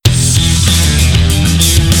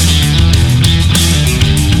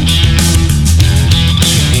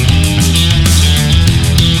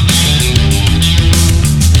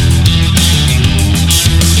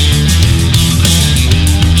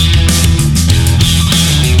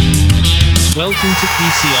Welcome to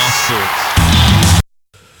PCR Sports.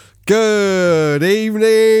 Good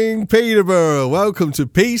evening, Peterborough. Welcome to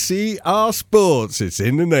PCR Sports. It's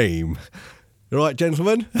in the name. All right,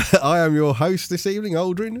 gentlemen, I am your host this evening,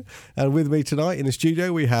 Aldrin, and with me tonight in the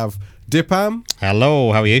studio we have Dipam.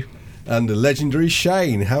 Hello, how are you? And the legendary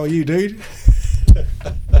Shane. How are you, dude?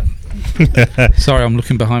 Sorry, I'm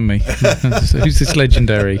looking behind me. Who's this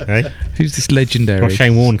legendary? Hey? Who's this legendary? Got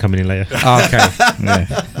Shane Warne coming in later. Oh, okay. Yeah.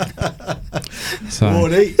 So,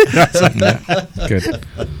 Morning. yeah, good.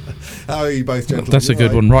 How are you both, gentlemen? That's a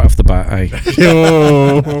good Right. one right off the bat, eh?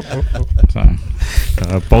 So,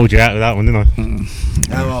 I bowled you out with that one, didn't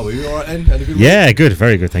I? How are we? You all right, then? Had a good Yeah, good,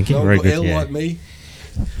 very good, thank you. week? Very Not good. ill Yeah. like me.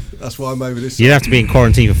 That's why I'm over this. You'd have to be in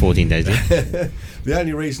quarantine for 14 days, yeah? The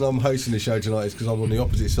only reason I'm hosting the show tonight is because I'm on the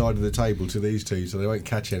opposite side of the table to these two, so they won't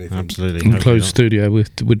catch anything. Absolutely. in hopefully closed not. studio,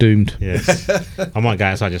 we're doomed. Yes. I might go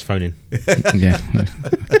outside, just phone in. Yeah.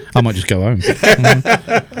 I might just go home.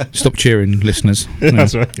 Stop cheering, listeners.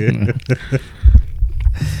 That's right. Yeah.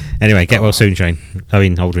 Anyway, get well soon, Shane. I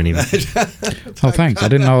mean, Aldrin even. Oh, thanks. I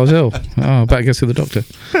didn't know I was ill. Oh, I better go see the doctor.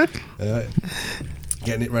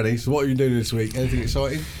 Getting it ready. So what are you doing this week? Anything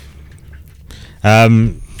exciting?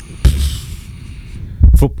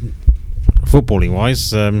 Footballing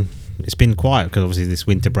wise, it's been quiet because obviously this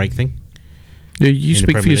winter break thing. You In the speak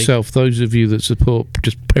for Premier League. yourself, those of you that support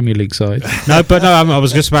just Premier League side. No, I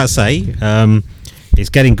was just about to say, it's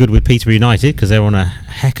getting good with Peterborough United because they're on a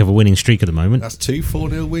heck of a winning streak at the moment. That's 2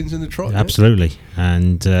 4-0 wins in the trot. Absolutely,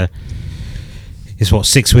 and it's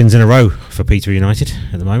 6 wins in a row for Peterborough United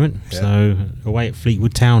at the moment. Yeah. So away at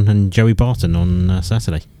Fleetwood Town and Joey Barton on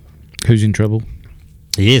Saturday. Who's in trouble?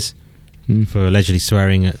 He is for allegedly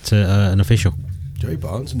swearing at an official. Joey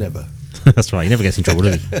Barnes never. That's right. He never gets in trouble,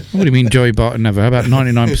 does he? What do you mean Joey Barton never? How about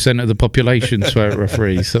 99% of the population swear at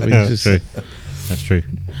referees? I mean, That's it's true. just, That's true.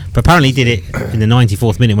 But apparently he did it in the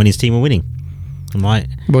 94th minute when his team were winning. I'm like,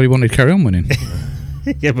 well, he wanted to carry on winning.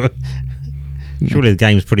 yeah, but surely the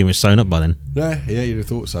game's pretty much sewn up by then. Yeah, you'd have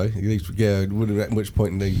thought so. Yeah, wouldn't have at much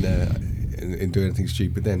point in doing anything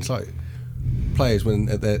stupid then. It's like players when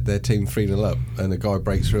their team 3-0 up and the guy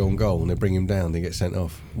breaks through on goal and they bring him down, they get sent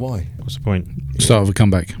off. Why? What's the point? Start of a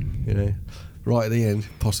comeback. You know, right at the end,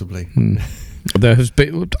 possibly. There has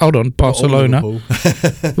been. Hold on, Barcelona. Not all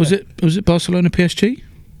Liverpool. Was it Barcelona PSG?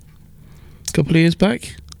 A couple of years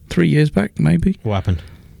back, 3 years back, maybe. What happened?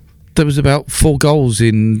 There was about 4 goals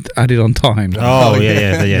in added on time. Oh,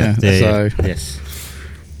 yeah. So- Yes.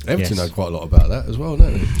 Everton Yes. know quite a lot about that as well,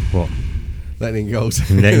 don't they? What? Letting in goals.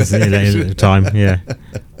 Letting time, yeah.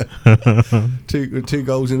 two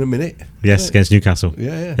goals in a minute. Yes, against Newcastle.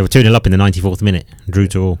 Yeah. They were 2-0 up in the 94th minute, drew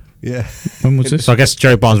to all. Yeah. When was this? So I guess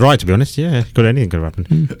Joe Barnes right, to be honest. Yeah, anything could have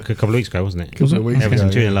happened. A couple of weeks ago, wasn't it? Was it? Couple of weeks Everton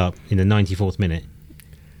ago, 2-0 up in the 94th minute.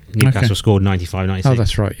 Newcastle Okay. scored 95, 96. Oh,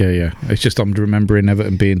 that's right. Yeah. It's just I'm remembering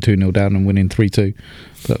Everton being 2-0 down and winning 3-2.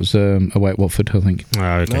 That was away at Watford, I think. Oh,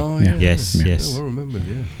 okay. Oh, Yeah. Yes, Yeah. yes. Oh, well remembered,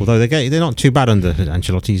 yeah. Although they're not too bad under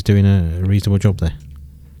Ancelotti. He's doing a reasonable job there.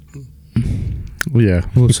 Well, yeah,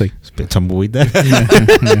 we'll see. It's a bit tumbleweed there.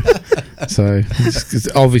 Yeah. So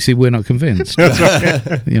obviously we're not convinced.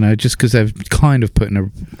 Just because they're kind of putting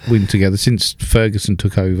a win together since Ferguson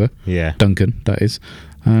took over. Yeah. Duncan, that is.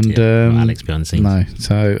 And Not Alex behind the scenes. no,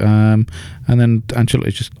 so and then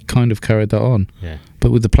Ancelotti just kind of carried that on. Yeah.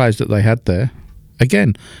 But with the players that they had there,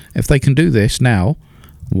 again, if they can do this now,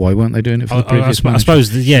 why weren't they doing it for the previous I manager?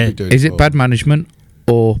 suppose, yeah. Should be doing Is it well. bad management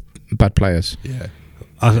or bad players? Yeah.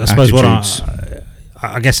 I suppose what Attitudes.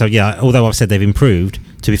 I guess so. Yeah. Although I've said they've improved,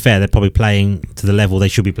 to be fair, they're probably playing to the level they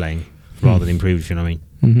should be playing rather than improved. If you know what I mean.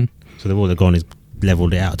 Mm-hmm. So they've all they've gone is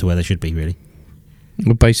levelled it out to where they should be. Really.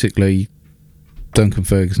 Well, basically, Duncan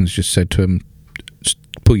Ferguson's just said to him, "Just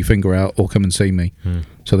pull your finger out or come and see me."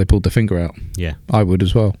 So they pulled their finger out. Yeah. I would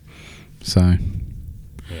as well. So,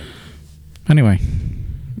 anyway,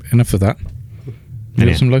 enough of that. You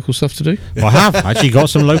Yeah. got some local stuff to do? Well, I have actually got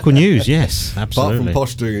some local news. Yes, Apart absolutely. from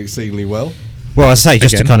Posh doing exceedingly well. Well, I say,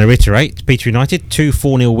 just Again. to kind of reiterate, Peterborough United, 2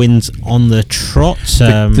 4-0 wins on the trot.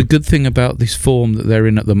 The good thing about this form that they're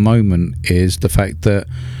in at the moment is the fact that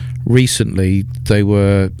recently they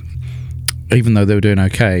were, even though they were doing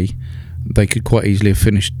okay, they could quite easily have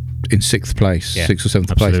finished in 6th place, Yeah, 6th or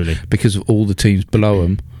 7th absolutely. place, because of all the teams below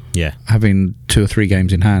them Yeah, having 2 or 3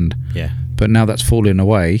 games in hand. yeah. But now that's fallen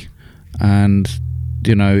away, and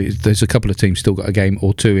there's a couple of teams still got a game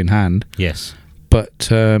or 2 in hand. Yes. But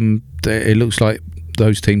it looks like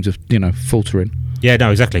those teams are, faltering. Yeah, no,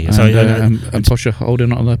 exactly. And, So and Posh are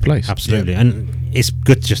holding on to their place. absolutely. And it's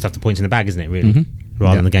good to just have the points in the bag, isn't it, really? Mhm.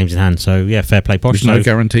 Rather Yeah. than the games in hand. So, yeah, fair play, Posh. There's no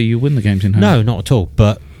guarantee you win the games in hand. No, not at all.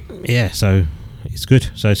 But, yeah, so it's good.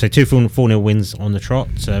 So 2 4-0 wins on the trot.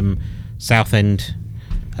 Southend,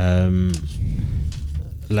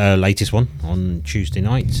 latest one on Tuesday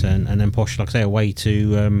night, and then Posh, like I say, away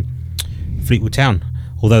to Fleetwood Town.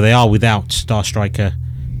 Although they are without star striker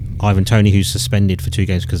Ivan Toney, who's suspended for 2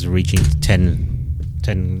 games because of reaching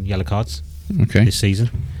 10 yellow cards this season,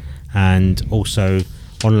 and also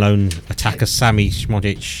on loan attacker Sami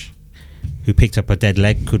Smodic, who picked up a dead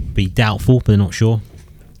leg, could be doubtful, but they're not sure.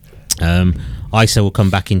 Isa will come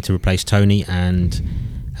back in to replace Tony, and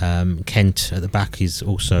Kent at the back is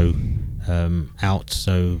also out,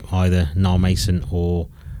 so either Niall Mason or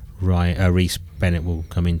Reece Bennett will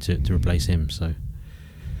come in to replace him. So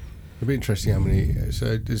it'd be interesting how many.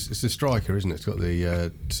 So it's the striker, isn't it? It's got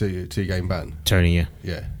the 2 game ban. Tony, yeah.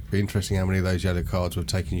 Yeah. Be interesting how many of those yellow cards were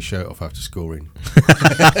taking your shirt off after scoring.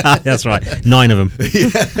 That's right, 9 of them.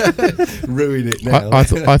 Ruin it now. I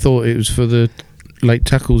thought it was for the late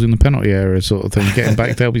tackles in the penalty area sort of thing, getting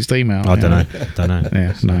back to help his team out. I don't know.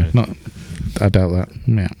 Yeah, no, not. I doubt that.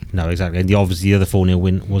 Yeah. No, exactly. And obviously the other 4-0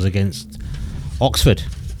 win was against Oxford,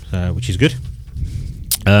 which is good.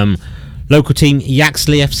 Local team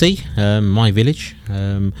Yaxley FC, my village,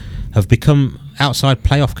 have become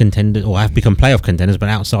playoff contenders, but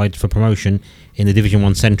outside for promotion in the Division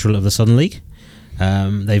 1 Central of the Southern League.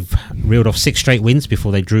 They've reeled off 6 straight wins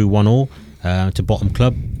before they drew 1-1 to bottom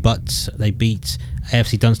club, but they beat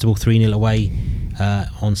AFC Dunstable 3-0 away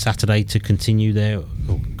on Saturday to complete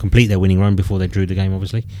their winning run before they drew the game,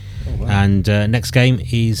 obviously. Oh, wow. And next game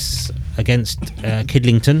is against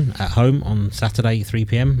Kidlington at home on Saturday 3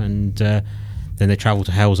 p.m, and then they travel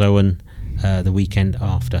to Hales Owen the weekend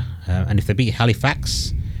after. And if they beat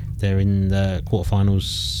Halifax, they're in the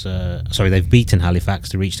quarterfinals. They've beaten Halifax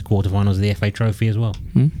to reach the quarterfinals of the FA Trophy as well.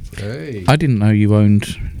 Hey. I didn't know you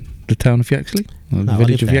owned the town of Yaxley, the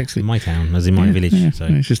village of Yaxley. My town, as in my village. Yeah. So.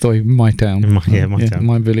 It's just my town. My town.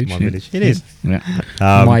 My village. My village. It is. Yeah.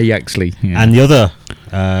 My Yaxley. Yeah. And the other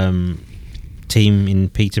team in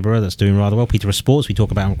Peterborough that's doing rather well, Peterborough Sports, we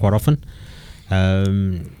talk about them quite often.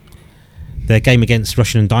 Their game against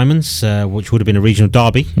Russian and Diamonds, which would have been a regional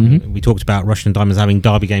derby. We talked about Russian and Diamonds having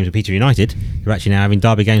derby games with Peterborough United. They're actually now having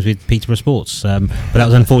derby games with Peterborough Sports. But that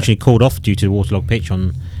was unfortunately called off due to the waterlogged pitch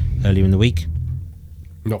earlier in the week.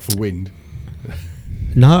 Not for wind.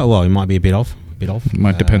 No, well, it might be a bit off. It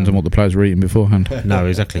might depend on what the players were eating beforehand. No,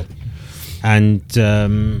 exactly. And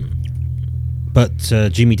but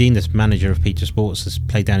Jimmy Dean, the manager of Peterborough Sports, has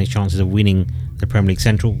played down his chances of winning the Premier League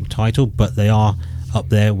Central title, but they are up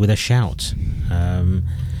there with a shout.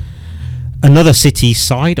 Another City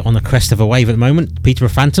side on the crest of a wave at the moment, Peterborough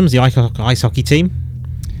Phantoms, the ice hockey team,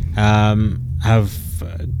 have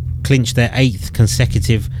clinched their 8th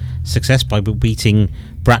consecutive success by beating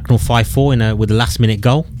Bracknell 5-4 with a last-minute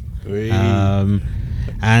goal.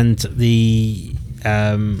 And they've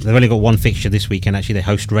only got one fixture this weekend. Actually, they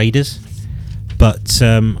host Raiders, but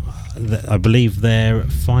I believe their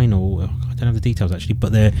final. I don't have the details actually,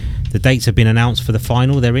 but the dates have been announced for the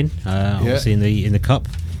final they're in. Obviously in the cup.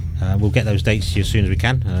 We'll get those dates to you as soon as we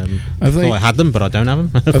can. I thought I had them, but I don't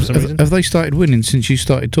have them for some reason. Have they started winning since you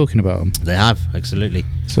started talking about them? They have, absolutely.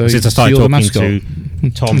 So since I started talking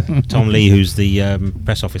to Tom Lee, who's the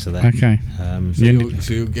press officer there. Okay.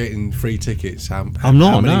 So you're getting free tickets? I'm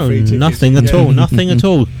not. No, nothing at all. Nothing at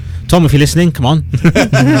all. Tom, if you're listening, come on.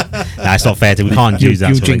 Nah, it's not fair. We can't use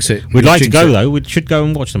that. You'll jinx it. We'd like to go though. We should go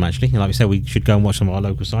and watch them actually. Like we said, we should go and watch some of our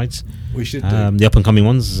local sides. We should do. The up and coming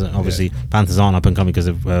ones. Obviously, Panthers aren't up and coming because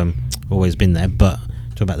they've always been there. But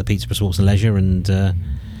talk about the Peterborough Sports and Leisure and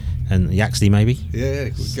Yaxley maybe. Yeah.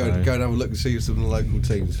 Go and have a look and see some of the local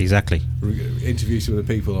teams. Exactly. Interview some of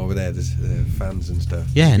the people over there, the fans and stuff.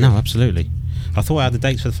 Yeah. No. Absolutely. I thought I had the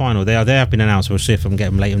dates for the final. They have been announced. We'll see if I can get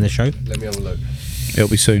them later in the show. Let me have a look. It'll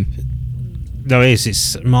be soon. No, it is.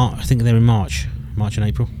 It's March. I think they're in March and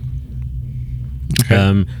April.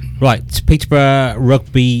 Okay. Right, Peterborough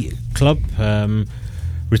Rugby Club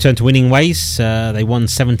returned to winning ways. They won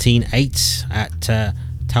 17-8 at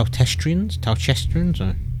Towcestrians, Toastrians.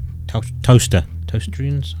 I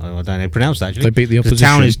don't know how to pronounce that actually. They beat the opposition. The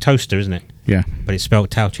town is Toaster, isn't it? Yeah. But it's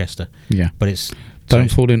spelled Towcester. Yeah. But it's don't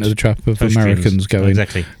fall into the trap of Americans going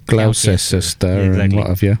exactly. Gloucester and what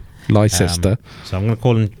have you, Leicester. So I'm going to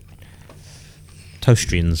call them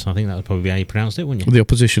Toastrians. I think that would probably be how you pronounced it, wouldn't you? The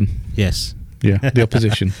opposition. Yes. Yeah, the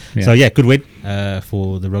opposition. Yeah. So good win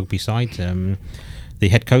for the rugby side. The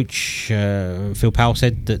head coach Phil Powell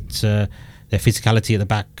said that their physicality at the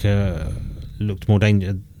back looked more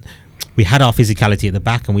dangerous. We had our physicality at the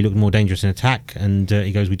back and we looked more dangerous in attack. And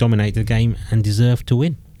he goes, we dominated the game and deserved to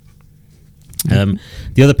win. The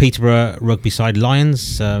other Peterborough rugby side,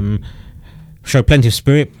 Lions, showed plenty of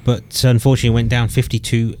spirit, but unfortunately went down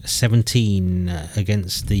 52-17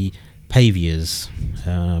 against the Paviers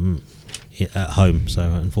at home. So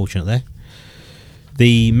unfortunate there.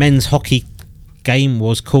 The men's hockey game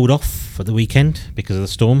was called off at the weekend because of the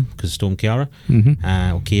storm, because of Storm Kiara,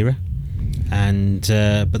 or Kira, and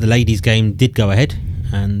but the ladies' game did go ahead,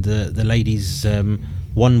 and the ladies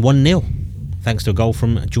won 1-0 thanks to a goal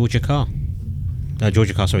from Georgia Carr.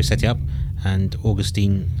 Georgia Carr, sorry, set it up, and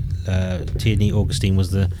Tierney Augustine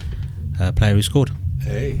was the player who scored.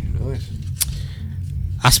 Hey, nice.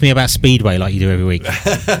 Ask me about Speedway like you do every week.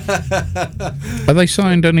 Have they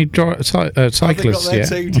signed any cyclists got their yet?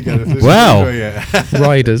 team together for Well,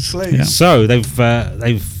 Riders. Please. Yeah. So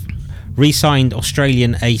they've re-signed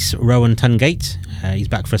Australian ace Rowan Tungate. He's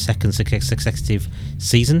back for a second successive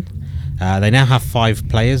season. They now have 5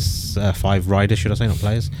 players, 5 riders, should I say, not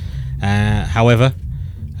players. However,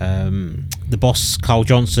 the boss Carl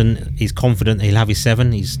Johnson is confident he'll have his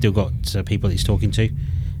 7. He's still got people that he's talking to,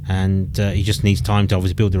 and he just needs time to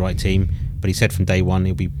obviously build the right team. But he said from day one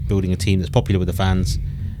he'll be building a team that's popular with the fans,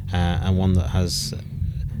 and one that has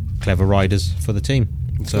clever riders for the team.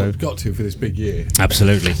 So got to for this big year.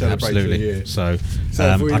 Absolutely. So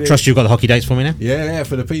I trust you've got the hockey dates for me now. Yeah,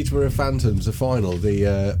 for the Peterborough Phantoms, the final.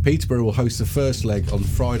 The Peterborough will host the first leg on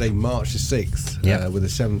Friday, March the 6th, with a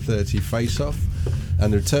 7:30 face-off,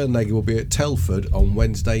 and the return leg will be at Telford on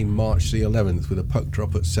Wednesday, March the 11th, with a puck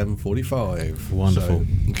drop at 7:45. Wonderful.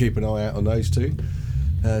 So keep an eye out on those two.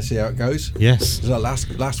 See how it goes. Yes. So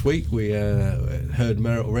last week we heard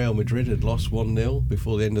Real Madrid had lost 1-0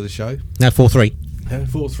 before the end of the show. No, 4-3.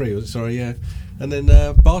 4-3 was it? Sorry, yeah. And then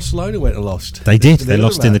Barcelona went and lost. They did. The They other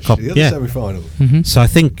lost in the match, Copa. the other Yeah. semi-final. So I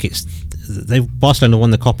think Barcelona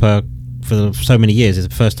won the Copa for so many years. It's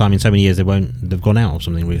the first time in so many years they've gone out or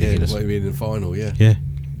something ridiculous. Yeah, maybe in the final. Yeah, Yeah,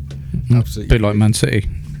 absolutely. Bit like Man City.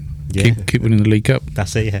 yeah. Keep winning the League Cup.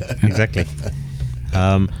 That's it. Yeah, exactly.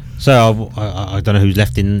 So I don't know who's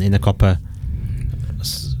left in the Copa,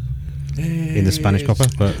 in the Spanish Copa,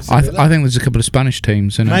 but I think there's a couple of Spanish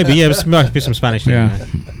teams in it. maybe there might be some Spanish. in Yeah. there.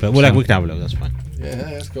 But we can have a look. That's fine. Yeah,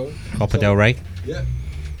 that's cool. Copa del Rey. Yeah,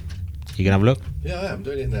 You can have a look. yeah, I am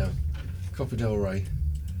doing it now. Copa del Rey.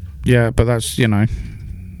 Yeah, but that's, are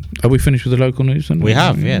we finished with the local news then? We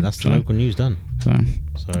have. Yeah, that's the So- local news done. So.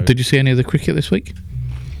 So Did you see any of the cricket this week?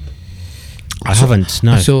 I haven't.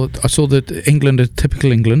 No. I saw the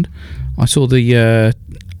typical England. I saw the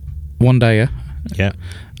one dayer, Yeah.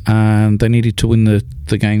 and they needed to win the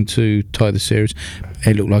game to tie the series.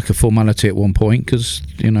 It looked like a formality at one point because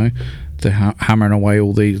they're hammering away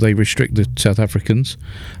they restrict the South Africans,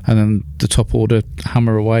 and then the top order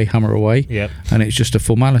hammer away, Yep. and it's just a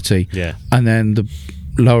formality. Yeah. And then the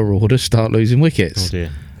lower order start losing wickets. Oh dear.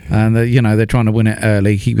 And they're trying to win it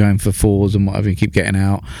early, keep going for 4s and whatever, and keep getting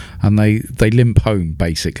out, and they limp home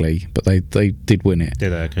basically, but they did win it. Did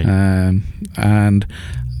they? Okay. And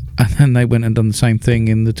then they went and done the same thing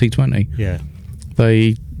in the T20. Yeah.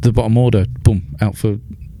 The bottom order, boom, out for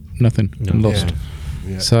nothing and lost.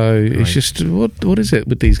 Yeah. So it's just what is it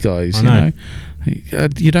with these guys? I know.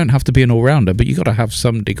 You don't have to be an all rounder, but you got to have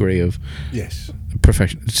some degree of Yes.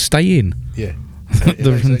 profession. Stay in. Yeah.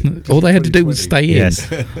 All they had to do was stay in.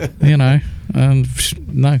 Yes. No,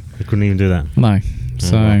 They couldn't even do that. no.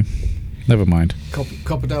 So well. never mind.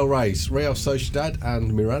 Copa del Rey, Real Sociedad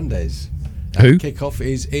and Mirandes. Who? Kickoff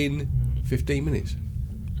is in 15 minutes.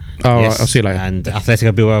 Oh, Yes. right, I'll see you later. And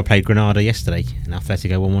Atletico Bilbao played Granada yesterday, and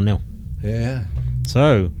Atletico won 1-0. Yeah.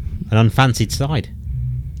 So an unfancied side.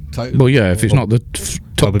 Total. Well, yeah, if it's not the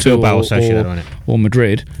top but two Bilbao or Sociedad, won't it? or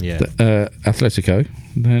Madrid, Yeah. Atletico,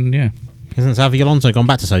 then yeah. Hasn't Xavi Alonso gone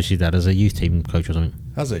back to Sociedad as a youth team coach or something?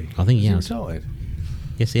 Has he? I think he Has has. retired?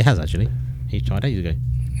 Yes, he has actually. He tried ages ago.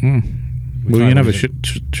 Well, tried you're never one,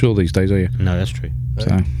 sure these days, are you? No, that's true.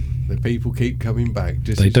 So The people keep coming back.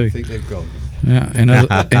 Just They as do. you think they've gone. yeah. In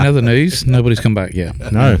other news, nobody's come back yet.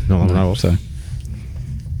 No, not that I know of. So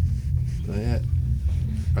So, yeah.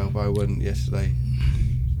 Bilbao won yesterday.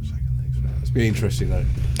 It's been interesting though.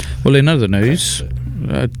 well, in other news,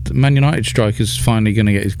 Man United striker's finally going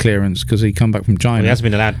to get his clearance because he come back from China. Well, he has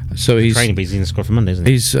been allowed so he's training, but he's in the squad for Monday, isn't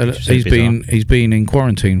he? he's Which is bizarre. he's been in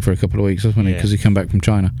quarantine for a couple of weeks, hasn't he? Yeah. Because he come back from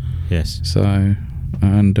China. Yes. So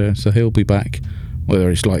so he'll be back. Whether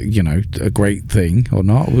it's like a great thing or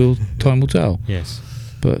not, time will tell. Yes.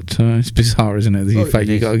 But it's bizarre, isn't it? The Oh, fact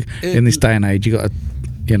it you is. got in this day and age, you got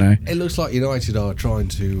to, It looks like United are trying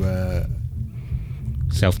to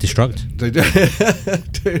Self-destruct.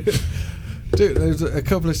 There's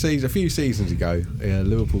a few seasons ago,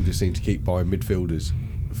 Liverpool just seemed to keep buying midfielders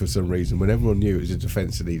for some reason when everyone knew it was a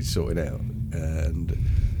defence that needed sorting out, and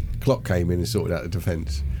Klopp came in and sorted out the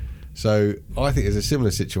defence. So I think there's a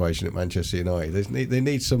similar situation at Manchester United. They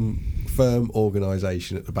need some firm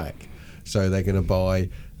organisation at the back. So they're going to buy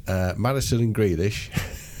Maddison and Grealish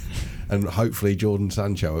and hopefully Jordan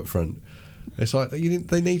Sancho up front. It's like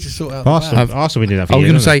they need to sort out Arsenal did that for I was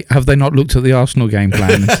you, going to say, have they not looked at the Arsenal game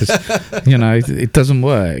plan? It's just, it doesn't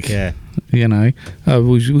work. Yeah.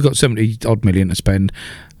 We've got 70 odd million to spend.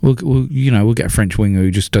 We'll get a French winger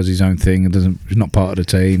who just does his own thing and is not part of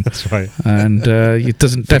the team. That's right. And it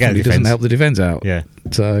doesn't help the defence out. Yeah.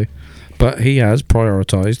 So, but he has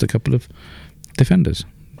prioritised a couple of defenders.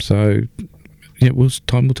 So,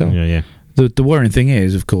 time will tell. Yeah. The worrying thing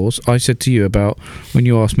is, of course, I said to you about when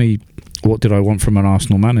you asked me what did I want from an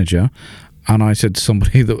Arsenal manager, and I said to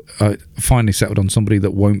somebody that I finally settled on somebody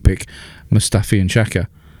that won't pick Mustafi and Xhaka.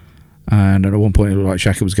 And at one point it looked like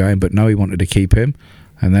Xhaka was going, but no, he wanted to keep him.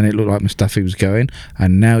 And then it looked like Mustafi was going,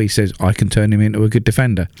 and now he says I can turn him into a good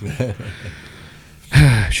defender.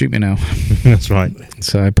 Shoot me now. That's right.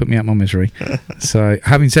 So put me out my misery. So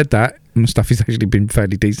having said that, Mustafi's actually been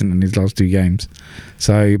fairly decent in his last 2 games.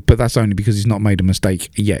 So, but that's only because he's not made a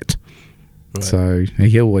mistake yet. Right. So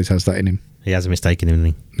he always has that in him. He has a mistake in him,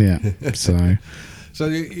 isn't he? Yeah. So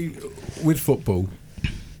with football,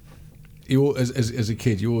 you as a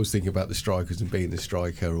kid, you always think about the strikers and being the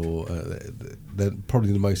striker, or they're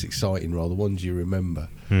probably the most exciting role, the ones you remember.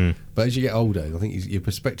 But as you get older, I think your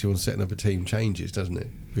perspective on setting up a team changes, doesn't it?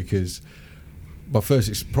 Because my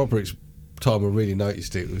first proper time I really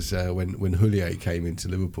noticed it was when Houllier came into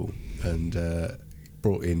Liverpool and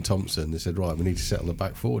brought in Thompson. They said, right, we need to settle the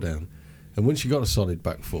back four down. And once you've got a solid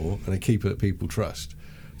back four and a keeper that people trust,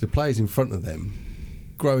 the players in front of them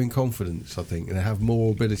grow in confidence, I think, and they have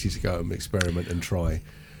more ability to go and experiment and try.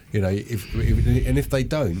 If they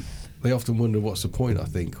don't, they often wonder what's the point, I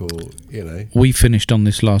think, or. We finished on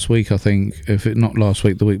this last week, I think, if it not last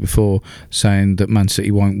week, the week before, saying that Man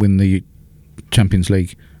City won't win the Champions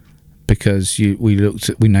League because we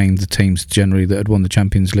named the teams generally that had won the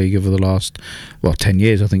Champions League over the last 10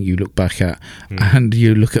 years. I think you look back at, and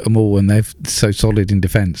you look at them all, and they're so solid in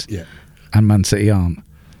defence, and Man City aren't.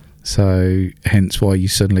 So hence why you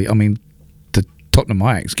suddenly, the Tottenham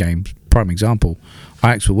Ajax game, prime example.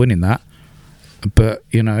 Ajax were winning that, but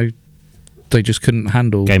they just couldn't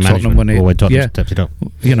handle game Tottenham when Tottenham stepped it up.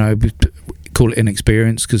 Call it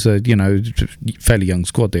inexperience because they're fairly young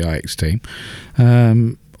squad, the Ajax team,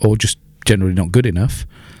 or just generally not good enough.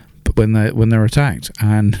 But when they're attacked,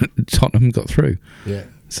 and Tottenham got through,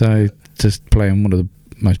 so just playing one of the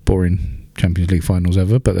most boring Champions League finals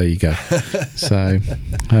ever, but there you go. So I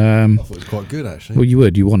thought it was quite good, actually. Well,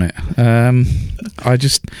 you won it.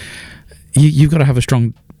 You've got to have a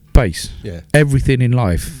strong base. Yeah. Everything in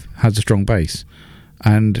life has a strong base,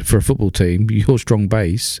 and for a football team, your strong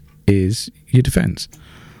base is your defence.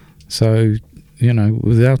 So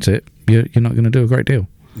without it, you're not going to do a great deal.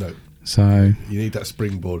 No. So you need that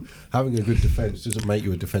springboard. Having a good defence doesn't make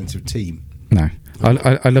you a defensive team. No.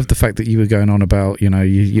 I love the fact that you were going on about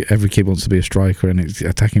every kid wants to be a striker and it's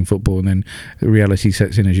attacking football, and then reality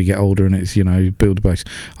sets in as you get older and it's build a base.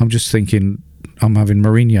 I'm just thinking I'm having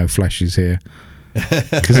Mourinho flashes here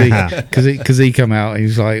because he come out and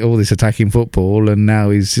he's like all this attacking football, and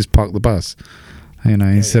now he's just parked the bus.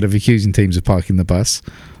 Instead of accusing teams of parking the bus,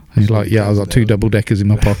 he's like, I've got 2 double deckers in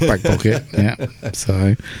my back pocket. Yeah,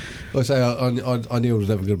 so. Like I say, I knew I was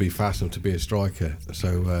never going to be fast enough to be a striker,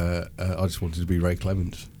 so I just wanted to be Ray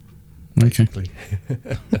Clements, basically.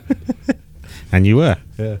 Okay. And you were.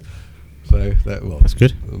 Yeah. So that's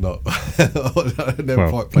good. Not. I never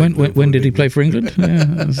quite played when did he play for England?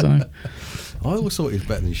 Yeah. So. I always thought he was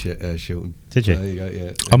better than Shilton. Did you? There you go.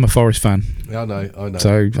 Yeah. I'm a Forest fan. Yeah, I know.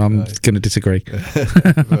 So I'm going to disagree.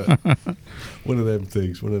 One of them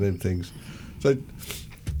things. So.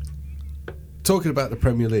 Talking about the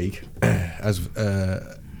Premier League as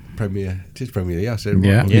Premier League, I said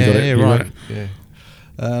right. Yeah, right. Yeah.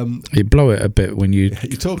 You blow it a bit when you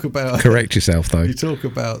talk about correct yourself, though. You talk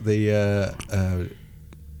about the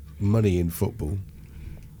money in football,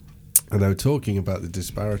 and they were talking about the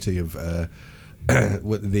disparity of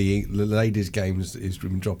what the ladies' games is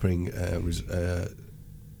dropping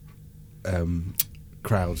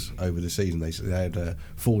crowds over the season. They had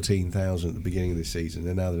 14,000 at the beginning of this season,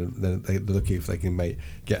 and now they're looking if they can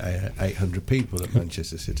get 800 people at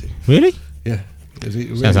Manchester City. Really? Yeah.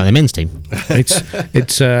 Really? Sounds like the men's team.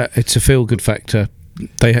 It's a feel good factor.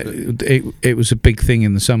 It was a big thing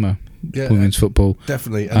in the summer. Women's football,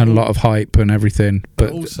 definitely, and a lot of hype and everything.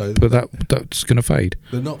 But also, that's going to fade.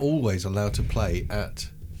 They're not always allowed to play at.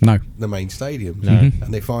 No. The main stadium. No.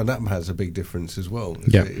 And they find that has a big difference as well.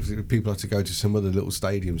 Yeah. If people have to go to some other little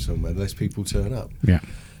stadium somewhere, less people turn up. Yeah.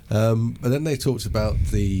 But then they talked about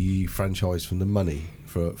the franchise from the money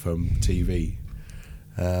from TV.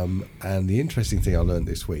 And the interesting thing I learned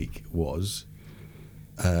this week was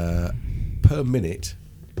per minute,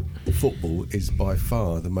 football is by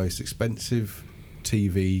far the most expensive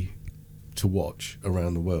TV to watch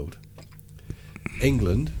around the world.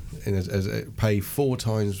 England pay 4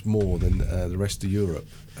 times more than the rest of Europe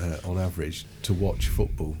on average to watch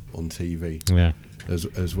football on TV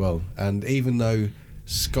as well. And even though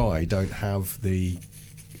Sky don't have the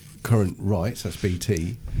current rights, that's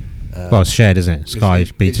BT. Well, it's shared, isn't it? Sky,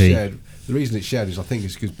 BT. It's shared. The reason it's shared is I think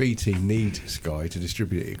it's because BT need Sky to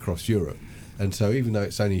distribute it across Europe. And so even though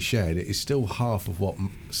it's only shared, it is still half of what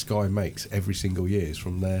Sky makes every single year is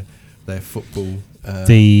from their football.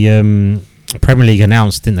 The Premier League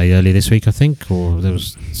announced, didn't they, earlier this week, I think, or there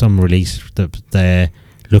was some release that they're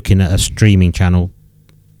looking at a streaming channel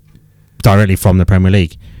directly from the Premier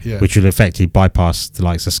League, which will effectively bypass the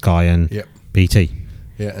likes of Sky and BT.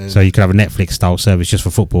 Yeah, so you could have a Netflix-style service just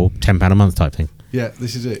for football, £10 a month type thing. Yeah,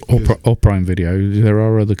 this is it. Or Prime Video. There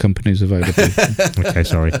are other companies available. Okay,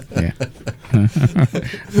 sorry. Yeah.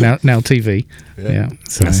 now TV. Yeah.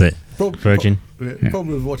 So that's it. Virgin.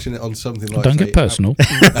 Problem with watching it on something like. Don't get personal.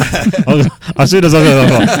 As soon as I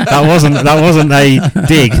thought that wasn't a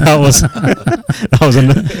dig. That was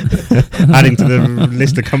adding to the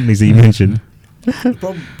list of companies that you mentioned. The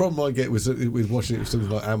problem I get with watching it with something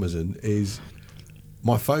like Amazon is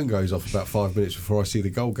my phone goes off about 5 minutes before I see the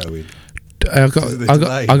goal go in. I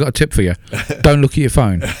got a tip for you. Don't look at your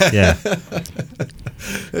phone. Yeah.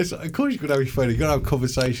 Of course you could have your phone. You got to have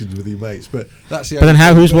conversations with your mates, but that's the. But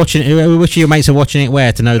then who's watching? Which of your mates are watching it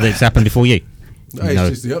where to know that it's happened before you? No, it's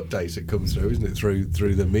just the updates that come through, isn't it?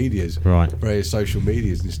 Through the medias, right? Various social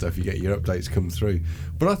medias and stuff. You get your updates come through.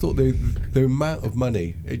 But I thought the amount of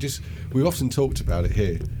money. We've often talked about it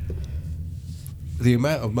here. The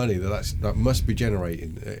amount of money that must be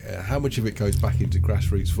generating, how much of it goes back into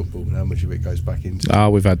grassroots football and how much of it goes back into...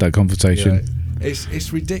 we've had that conversation.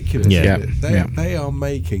 It's ridiculous. Yeah. They are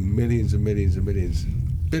making millions and millions and millions,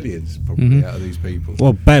 billions probably out of these people.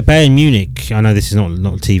 Well, Bayern Munich, I know this is not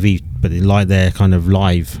TV, but like their kind of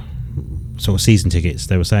live sort of season tickets,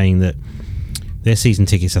 they were saying that their season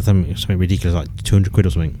tickets are something ridiculous, like 200 quid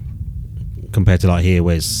or something, compared to like here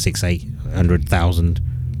where it's 600,000,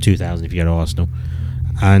 2,000 if you go to Arsenal.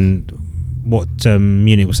 And what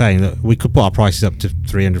Munich was saying, that we could put our prices up to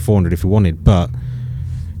 300, 400 if we wanted, but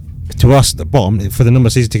to us, the bottom, for the number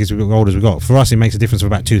of season tickets we've got, holders we've got, for us it makes a difference of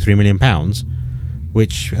about £2-3 million,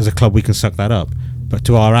 which as a club we can suck that up. But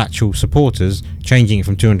to our actual supporters, changing it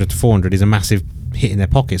from 200 to 400 is a massive hit in their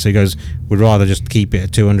pocket. So he goes, we'd rather just keep it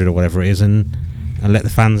at 200 or whatever it is and let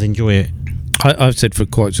the fans enjoy it. I've said for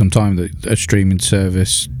quite some time that a streaming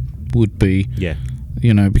service would be... Yeah.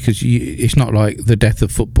 Because it's not like the death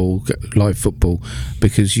of football, live football,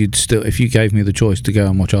 because you'd still, if you gave me the choice to go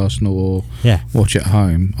and watch Arsenal or watch at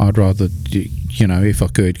home, I'd rather, if I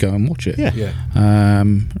could, go and watch it. Yeah.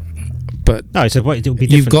 But no, so it would be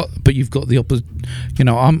different. You've got the opposite.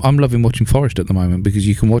 I'm loving watching Forest at the moment because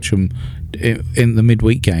you can watch them in the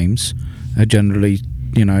midweek games. Generally,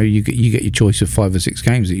 you get your choice of 5 or 6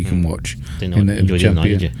 games that you can watch. Didn't enjoy the night,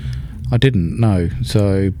 did you? I didn't know,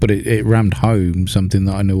 but it rammed home something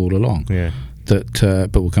that I knew all along. Yeah.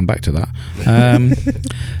 But we'll come back to that.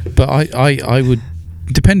 But I would,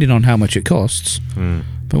 depending on how much it costs.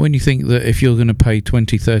 But when you think that if you're going to pay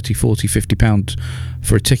 20, 30, 40, 50 pounds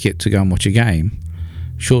for a ticket to go and watch a game,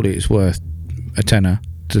 surely it's worth a tenner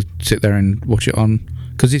to sit there and watch it on,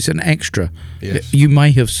 because it's an extra. Yes. You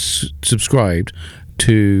may have subscribed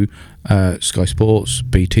to Sky Sports,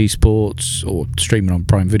 BT Sports, or streaming on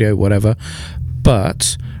Prime Video, whatever,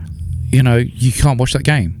 but you can't watch that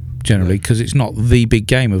game generally because it's not the big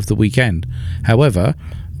game of the weekend. However,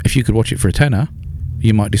 if you could watch it for a tenner,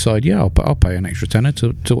 you might decide, I'll pay an extra tenner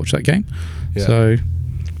to watch that game. So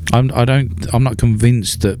I'm not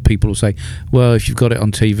convinced that people will say, well, if you've got it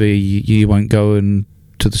on TV, you won't go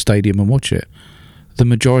to the stadium and watch it. The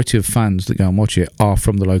majority of fans that go and watch it are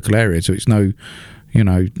from the local area, so it's no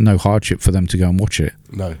hardship for them to go and watch it.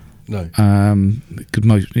 No. I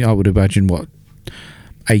would imagine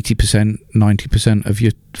 80%, 90% of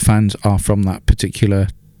your fans are from that particular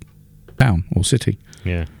town or city.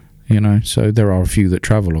 Yeah. So there are a few that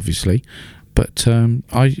travel, obviously, but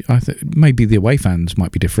I think maybe the away fans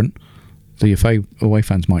might be different. The away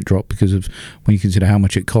fans might drop because of when you consider how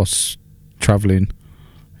much it costs travelling.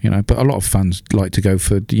 But a lot of fans like to go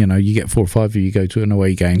for, you get 4 or 5 of you go to an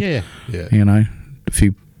away game. Yeah. A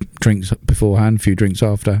few drinks beforehand, a few drinks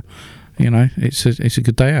after. It's a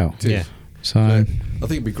good day out. Yeah. So I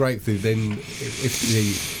think it'd be great if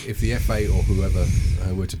if the FA or whoever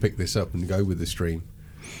were to pick this up and go with the stream,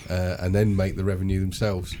 and then make the revenue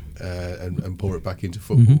themselves and pour it back into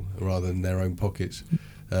football rather than their own pockets.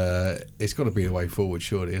 It's got to be the way forward,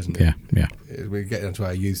 surely, isn't it? Yeah. We get into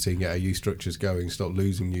our youth team, get our youth structures going, stop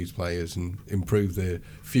losing youth players, and improve the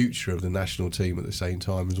future of the national team at the same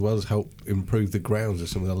time, as well as help improve the grounds of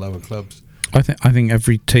some of the lower clubs. I think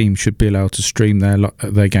every team should be allowed to stream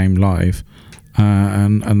their game live,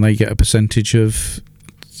 and they get a percentage of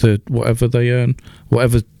the whatever they earn,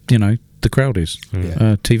 whatever the crowd is,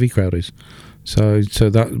 TV crowd is. So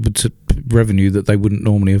that would revenue that they wouldn't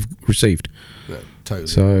normally have received. Yeah, totally.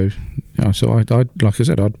 So I'd like I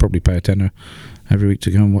said, I'd probably pay a tenner every week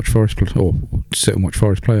to go and watch Forest play, or sit and watch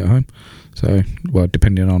Forest play at home. So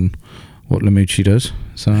depending on what Lamucci does.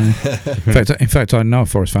 So in fact, I know a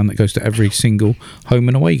Forest fan that goes to every single home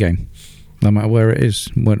and away game, no matter where it is,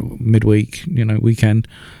 midweek, weekend,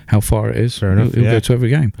 how far it is. Fair enough, He'll go to every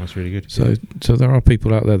game. That's really good. So there are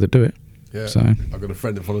people out there that do it. Yeah, so I've got a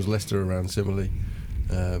friend that follows Leicester around similarly.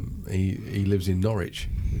 He lives in Norwich,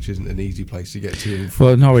 which isn't an easy place to get to.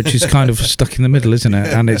 Well, Norwich is kind of stuck in the middle, isn't it?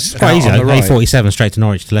 And it's quite easy. on the right. A47 straight to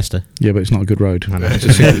Norwich to Leicester. Yeah, but it's not a good road. I know.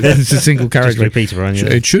 It's a single carriageway. Peterborough, yeah.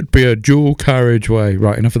 It should be a dual carriageway.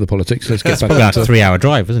 Right, enough of the politics. Let's get back Probably about to a 3-hour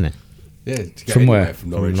drive, isn't it? Yeah, to get from where?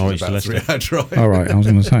 From Norwich, From Norwich to to Leicester. Leicester. Drive. All right, I was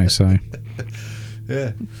going to say so.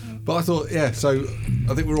 Yeah, but I thought, so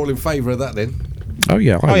I think we're all in favour of that then. Oh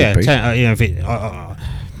yeah, I would be.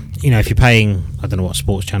 If you're paying, I don't know what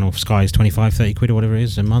sports channel, Sky is 25, 30 quid or whatever it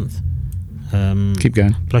is a month. Keep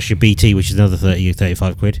going. Plus your BT, which is another 30 or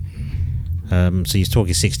 35 quid. So you're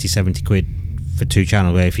talking 60, 70 quid for 2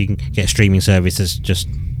 channels, where if you can get a streaming service that's just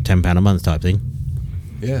 £10 a month type thing.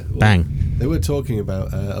 Yeah. Well, bang. They were talking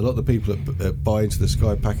about a lot of the people that buy into the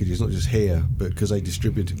Sky packages, not just here, but because they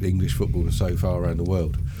distribute English football so far around the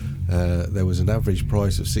world. There was an average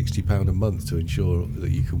price of £60 a month to ensure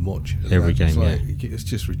that you can watch every game. It's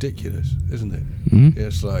just ridiculous, isn't it? Mm-hmm. Yeah,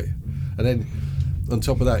 it's like, and then on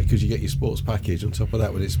top of that, because you get your sports package, on top of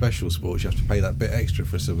that, when it's special sports, you have to pay that bit extra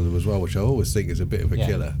for some of them as well, which I always think is a bit of a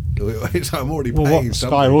killer. It's like I'm already paying. What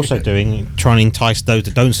Sky are also doing, trying to entice those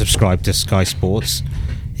that don't subscribe to Sky Sports,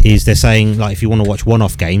 is they're saying, like, if you want to watch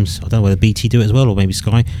one-off games, I don't know whether BT do it as well, or maybe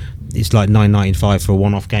Sky, it's like $9.95 for a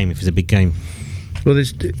one-off game if it's a big game. Well,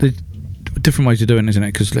 there's different ways of doing it, isn't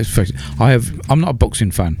it? Because let's face it, I'm not a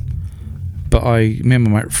boxing fan, but me and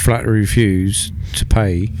my mate flatly refuse to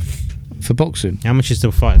pay for boxing. How much is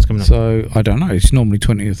the fight that's coming up? So I don't know. It's normally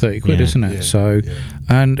 20 or 30 quid, isn't it? Yeah, so,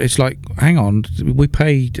 and it's like, hang on, we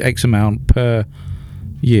pay X amount per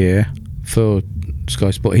year for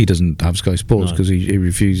Sky Sport. He doesn't have Sky Sports because he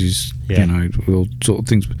refuses, all sort of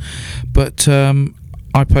things. But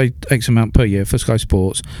I pay X amount per year for Sky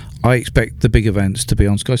Sports. I expect the big events to be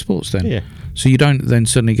on Sky Sports then. Yeah. So you don't then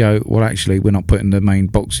suddenly go, well, actually, we're not putting the main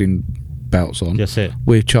boxing belts on. That's it.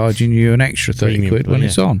 We're charging you an extra 30 Premium, quid when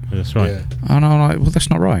it's on. That's right. Yeah. And I'm like, well,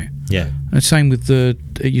 that's not right. Yeah. And same with it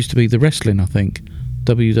used to be the wrestling, I think.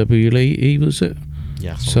 WWE, was it?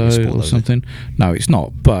 Yeah. So, or something. No, it's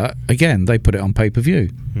not. But again, they put it on pay-per-view.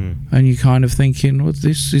 And you're kind of thinking, well,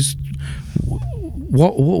 this is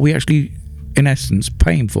what are we actually, in essence,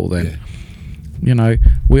 paying for then? Yeah.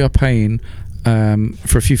 We are paying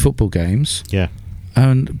for a few football games. Yeah.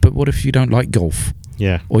 But what if you don't like golf?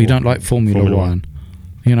 Yeah. Or you don't like Formula One,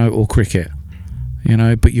 or cricket,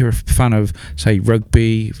 but you're a fan of, say,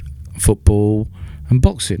 rugby, football, and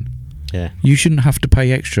boxing. Yeah. You shouldn't have to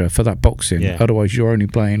pay extra for that boxing. Yeah. Otherwise, you're only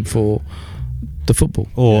playing for the football.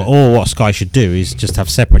 Or what Sky should do is just have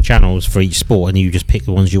separate channels for each sport, and you just pick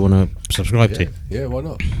the ones you want to subscribe to. Yeah, why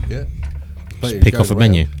not? Yeah. Just pick off a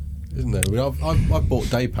menu. Isn't there? I mean, I've bought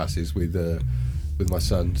day passes with my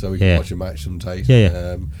son, so we can watch a match some days.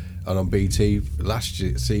 Yeah. And on BT last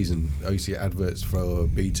season, I used to get adverts for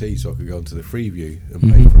BT, so I could go onto the Freeview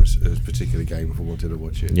and pay for a particular game if I wanted to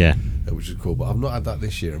watch it. Yeah. Which is cool. But I've not had that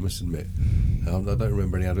this year, I must admit. I don't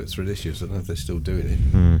remember any adverts for this year, so I don't know if they're still doing it.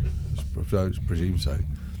 I presume so.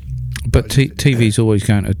 But TV's always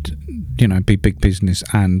going to, be big business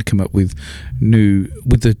and come up with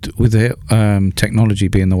with the technology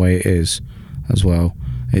being the way it is as well.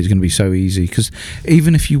 It's going to be so easy, because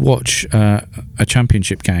even if you watch a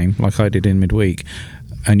championship game like I did in midweek,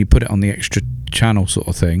 and you put it on the extra channel sort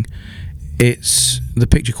of thing, the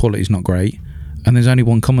picture quality is not great, and there's only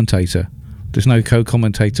one commentator. There's no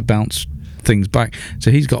co-commentator bounce things back,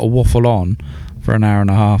 so he's got to waffle on for an hour and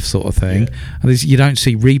a half sort of thing. And you don't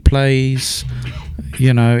see replays.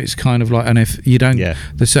 You know, it's kind of like, and if you don't,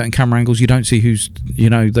 there's certain camera angles you don't see who's, you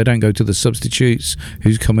know, they don't go to the substitutes,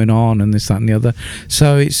 who's coming on, and this, that, and the other.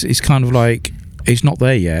 So it's kind of like it's not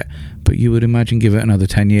there yet, but you would imagine give it another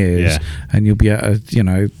 10 years, and you'll be able to, you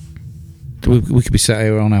know, we could be sat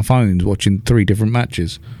here on our phones watching 3 different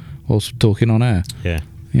matches whilst talking on air. Yeah.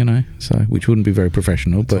 You know, so which wouldn't be very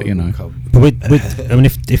professional, but you know. But with I mean,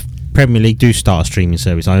 if Premier League do start a streaming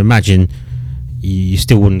service, I imagine you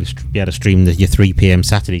still wouldn't be able to stream your 3 p.m.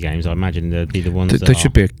 Saturday games. I imagine there'd be the ones that there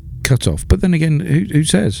should be a cut off. But then again, who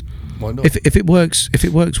says? Why not? If it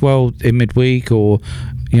works well in midweek or,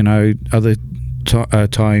 you know, other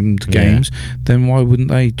timed games, then why wouldn't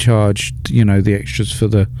they charge, you know, the extras for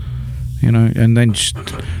the, you know, and then just,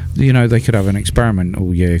 you know, they could have an experiment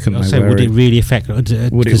all year, couldn't they? So would it really affect? Would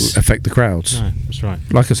it affect the crowds? No, that's right.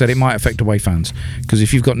 Like I said, it might affect away fans, because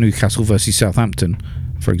if you've got Newcastle versus Southampton,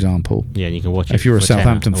 for example, and you can watch it. If you're a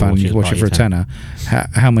Southampton fan, you watch it for a tenner.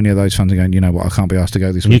 How many of those fans are going, you know what, I can't be asked to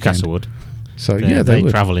go this weekend? Newcastle would. So they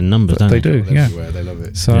would travel in numbers, don't they? They do, yeah. They love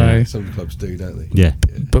it. So some clubs do, don't they? Yeah.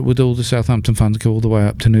 But would all the Southampton fans go all the way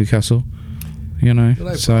up to Newcastle? You know,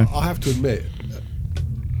 so I have to admit,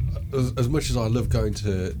 as much as I love going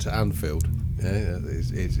to Anfield,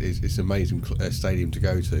 it's an amazing stadium to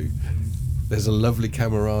go to. There's a lovely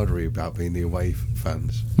camaraderie about being the away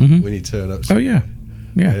fans when you turn up. Oh yeah,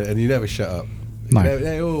 and you never shut up. No.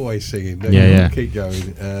 They're always singing. Keep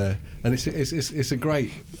going, and it's a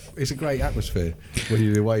great atmosphere when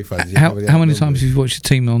you're the away fans. How many times have you watched a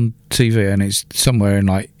team on TV and it's somewhere in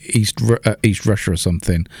like East Russia or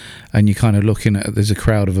something, and you're kind of looking at, there's a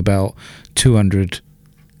crowd of about 200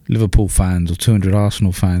 Liverpool fans or 200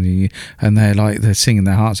 Arsenal fans, and they're singing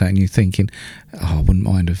their hearts out, and you're thinking, oh, I wouldn't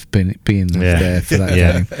mind have being there for that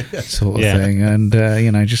game, sort of thing, and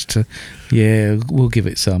you know, just to we'll give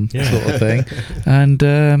it some sort of thing, and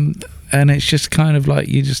it's just kind of like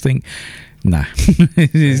you just think, nah,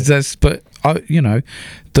 but you know,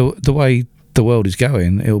 the way the world is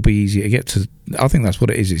going, it'll be easy to get to. I think that's what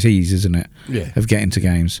it is. It's ease, isn't it? Yeah. Of getting to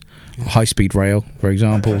games. High speed rail, for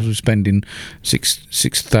example, spending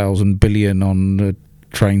 6,000 billion on the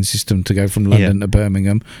train system to go from London to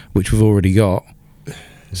Birmingham, which we've already got.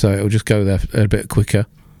 So it'll just go there a bit quicker.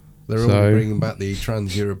 They're all bringing back the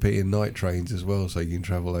trans-European night trains as well, so you can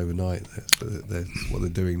travel overnight. That's what they're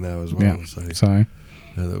doing now as well. Yeah. So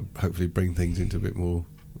they'll hopefully bring things into a bit more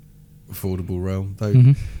affordable realm.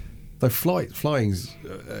 Though flying's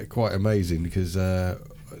quite amazing, because a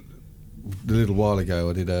little while ago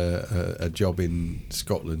I did a job in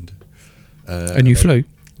Scotland. And you flew?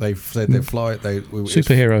 They said they'd fly.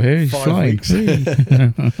 Superhero here, he's flying.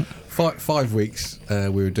 5 weeks we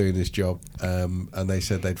were doing this job, and they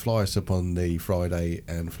said they'd fly us up on the Friday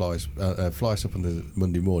and fly us up on the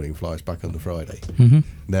Monday morning, fly us back on the Friday.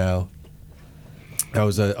 Now, I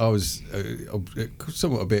was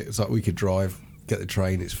somewhat a bit. It's like we could drive, get the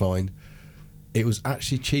train, it's fine. It was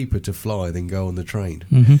actually cheaper to fly than go on the train,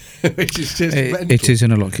 which is just mental. It is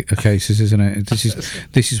in a lot of cases, isn't it?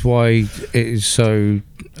 This is why it is so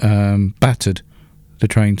battered, the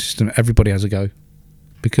train system. Everybody has a go,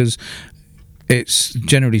 because it's,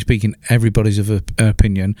 generally speaking, everybody's of an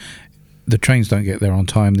opinion. The trains don't get there on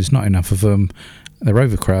time. There's not enough of them. They're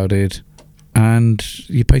overcrowded, and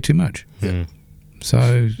you pay too much.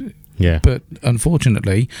 So. Yeah. But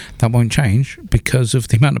unfortunately, that won't change because of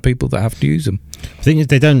the amount of people that have to use them. The thing is,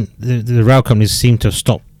 they don't. The rail companies seem to have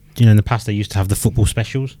stopped. You know, in the past they used to have the football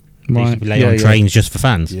specials. They used to be late on trains just for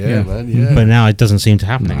fans. But now it doesn't seem to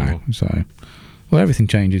happen anymore. So, well, everything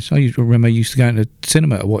changes. I remember I used to go into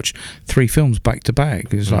cinema to watch 3 films back to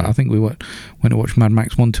back. It's like, I think we went to watch Mad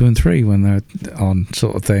Max 1, 2 and 3 when they're on,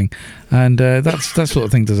 sort of thing. And that sort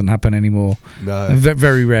of thing doesn't happen anymore. No.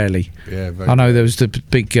 Very rarely. Yeah, very I know rarely. there was the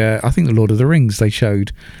big, I think the Lord of the Rings, they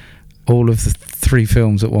showed all of the 3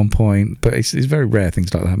 films at one point, but it's very rare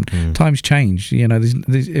things like that happen. Times change. You know,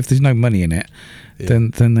 if there's no money in it,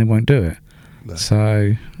 then they won't do it. No.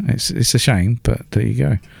 So it's a shame, but there you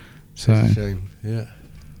go. So It's a shame. Yeah,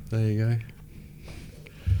 there you go.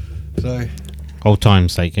 So Old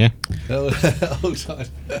time's sake, yeah. old time.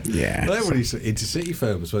 yeah. Well, everybody's intercity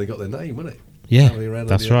firms where they got their name, wasn't it? Yeah, Travelling around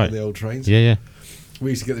that's on the, right. on the old trains. Yeah. We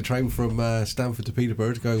used to get the train from Stamford to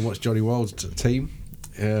Peterborough to go and watch Johnny Wild's team,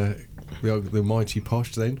 the mighty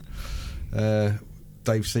Posh then.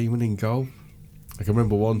 Dave Seaman in goal. I can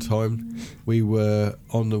remember one time we were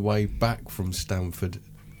on the way back from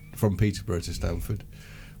Peterborough to Stamford,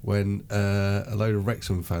 when a load of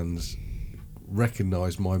Wrexham fans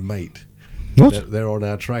recognised my mate. What? They're on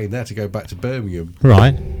our train. They had to go back to Birmingham.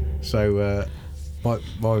 Right. So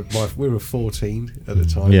we were 14 at the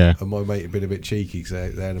time, Yeah. and my mate had been a bit cheeky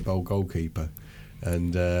because they had a bold goalkeeper,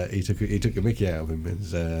 and he took a mickey out of him,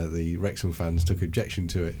 and the Wrexham fans took objection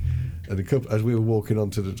to it. And as we were walking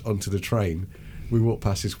onto the train, we walked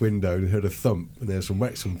past this window and heard a thump, and there's some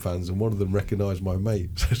Wrexham fans, and one of them recognised my mate.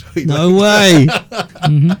 No way!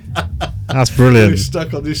 That's brilliant. We were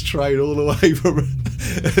stuck on this train all the way from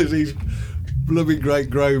these blooming great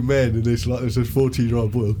grown men, and there's a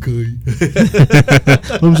 14-year-old boy. Okay.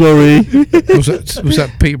 I'm sorry. Was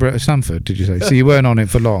that Peterborough at Stamford, did you say? So you weren't on it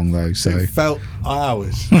for long, though, so... It felt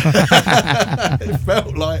hours. It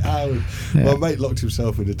felt like hours. Yeah. My mate locked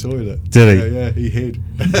himself in the toilet. Did he? Yeah, he hid.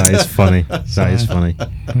 That is funny. That is funny.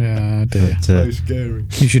 Yeah, dear. But, So scary.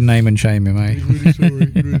 You should name and shame him, mate. Really sorry.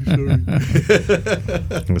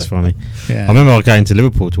 That's funny. Yeah. I remember going to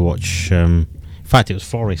Liverpool to watch. In fact, it was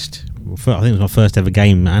Forest. I think it was my first ever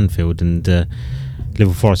game at Anfield, and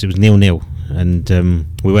Liverpool Forest. It was 0-0, and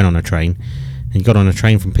we went on a train. And you got on a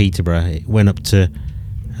train from Peterborough. It went up to.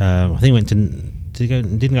 I think it went to.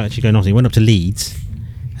 Didn't actually go Nottingham. It went up to Leeds,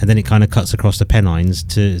 and then it kind of cuts across the Pennines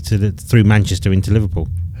through Manchester into Liverpool.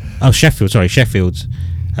 Oh, Sheffield. Sorry, Sheffield,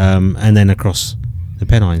 and then across the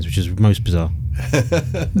Pennines, which is most bizarre.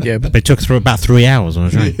 Yeah, but It took about 3 hours on a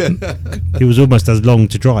train. It was almost as long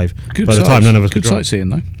to drive. good By the sights. time none of us Good could drive. sightseeing,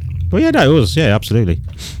 though. Well, yeah, no, it was. Yeah, absolutely.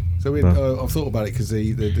 So Right. I've thought about it because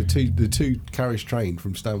the two carriage train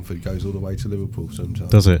from Stamford goes all the way to Liverpool sometimes.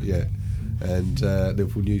 Does it? Yeah, and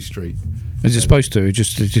Liverpool New Street. Is it supposed to?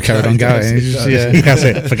 Just carried on It does, going. it It's just- does. yeah. That's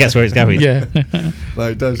it. Forgets where it's going. Yeah. No,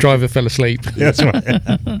 it does. Driver fell asleep. That's right.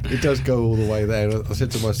 It does go all the way there. And I said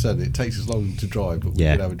to my son, it takes us long to drive, but we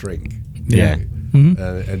Yeah. could have a drink. Yeah. Mhm.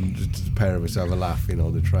 And just a pair of us have a laugh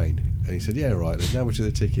on the train. And he said, "Yeah, right. Then how much are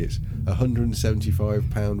the tickets?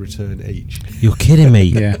 £175 return each." You're kidding me.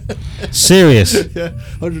 Yeah. Serious. Yeah,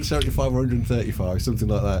 175 or 135, something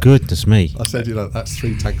like that. Goodness me. I said, that's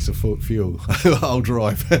 3 tanks of fuel. I'll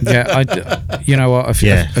drive. Yeah, you know what?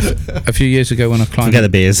 Yeah. A few years ago when I climbed... Forget the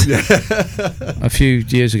beers. A few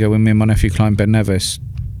years ago when me and my nephew climbed Ben Nevis,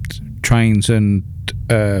 trains and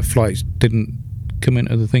flights didn't come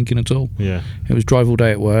into the thinking at all. Yeah. It was drive all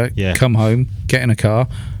day at work, Yeah. come home, get in a car,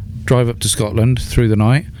 drive up to Scotland through the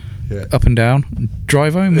night, Yeah. up and down, and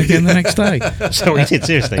drive home again the next day So we did,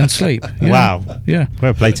 seriously. and sleep. Yeah. Wow. Yeah.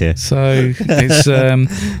 Well played here. So it's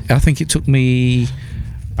I think it took me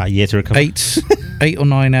About a year to recover. 8 or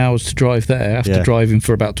 9 hours to drive there after Yeah. driving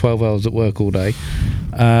for about 12 hours at work all day.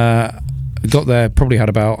 Got there, probably had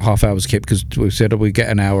about half hour skip because we said we'd get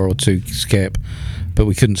an hour or two skip, but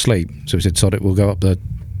we couldn't sleep. So we said, sod it, we'll go up the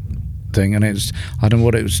thing. And it's, I don't know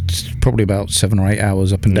what it was, probably about 7 or 8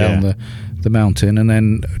 hours up and down Yeah. the mountain. And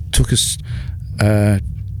then it took us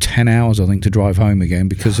 10 hours, I think, to drive home again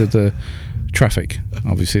because of the traffic,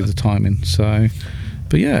 obviously the timing. So,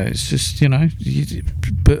 but yeah, it's just,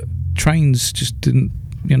 but trains just didn't,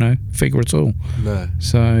 figure at all. No.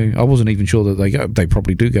 So I wasn't even sure that they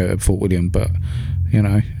probably do go at Fort William, but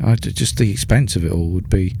just the expense of it all would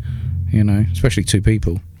be, especially 2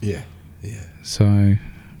 people. Yeah. Yeah. So,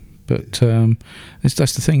 but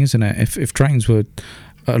that's the thing, isn't it? If trains were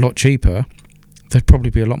a lot cheaper, there'd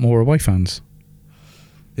probably be a lot more away fans.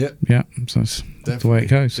 Yep. Yeah, so that's the way it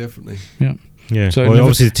goes. Definitely. Yeah. Yeah. So Well, never-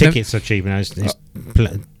 obviously the tickets are cheap now. It's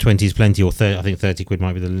 20 is plenty, or 30, I think 30 quid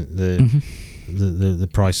might be the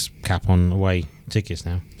price cap on away tickets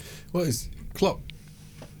now. Well, Klopp,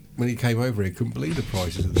 when he came over here, couldn't believe the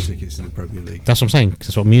prices of the tickets in the Premier League. That's what I'm saying.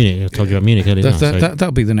 That's what Munich. I told you about Munich earlier. didn't I? So-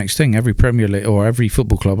 That'll be the next thing. Every Premier League or every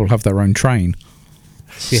football club will have their own train.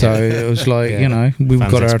 Yeah. So it was like, Yeah. we've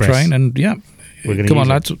Fans got our Express. train, and We're gonna come on,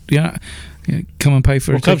 use lads, come and pay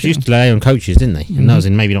for Well, a clubs ticket. used to lay on coaches, didn't they? And that was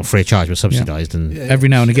in maybe not free of charge, but subsidised. And Yeah. Every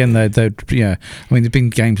now and again, they'd I mean, there's been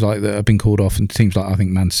games like that have been called off, and teams like I think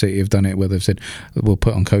Man City have done it, where they've said we'll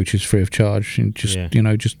put on coaches free of charge, and just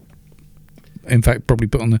just in fact probably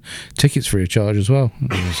put on the tickets free of charge as well.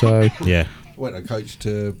 So yeah. Went on coach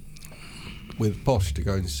with Posh to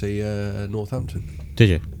go and see Northampton. Did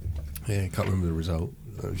you? Yeah, can't remember the result.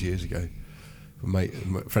 That was years ago. A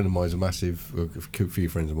friend of mine's a few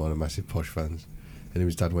friends of mine are massive Posh fans, and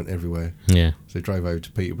his dad went everywhere. Yeah. So they drove over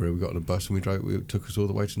to Peterborough. We got on a bus and it took us all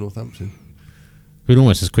the way to Northampton. We're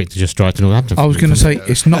almost as quick to just drive to Northampton. I was going to say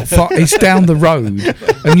it's not far; it's down the road, and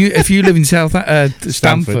if you live in Stamford, it's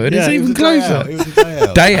it even was a day closer. out. It was a day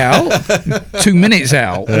out. Day out, 2 minutes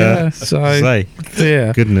out. Yeah. So Say,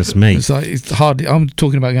 yeah. goodness me. It's like it's hardly. I'm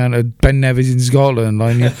talking about going to Ben Nevis in Scotland.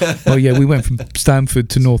 Like, we went from Stamford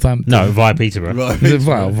to Northampton. No, via Peterborough. Right.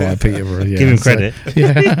 Well, via Peterborough. Yeah. Give him So, credit.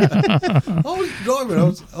 yeah. I was driving.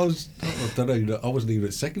 I don't know. I wasn't even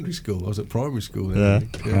at secondary school. I was at primary school. Yeah.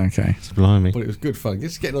 Okay. Blimey. But it was good fun.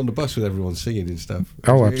 Just getting on the bus with everyone singing and stuff.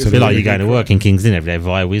 Oh, It was I feel like absolutely. you're going to work in Kingston every day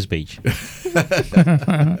via Whiz Beach.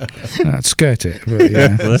 I'd skirt it, but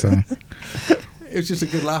yeah. So. It was just a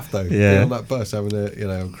good laugh though. Yeah. Being on that bus, having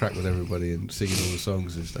a crack with everybody and singing all the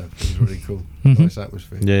songs and stuff. It was really cool. Mhm. Nice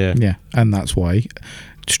atmosphere. Yeah, and that's why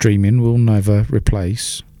streaming will never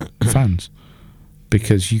replace fans,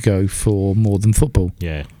 because you go for more than football.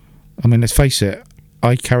 Yeah. I mean, let's face it,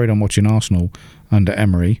 I carried on watching Arsenal under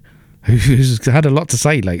Emery, who's had a lot to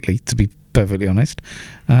say lately, to be perfectly honest,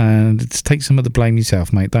 and take some of the blame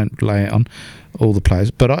yourself, mate. Don't lay it on all the players.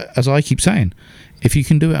 But as I keep saying, if you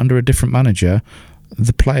can do it under a different manager,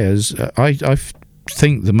 the players, I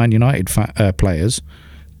think the Man United players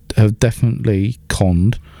have definitely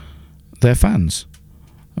conned their fans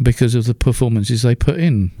because of the performances they put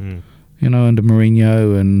in, under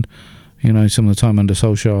Mourinho and, some of the time under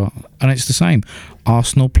Solskjaer. And it's the same.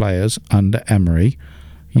 Arsenal players under Emery,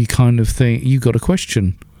 you kind of think, you got to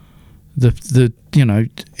question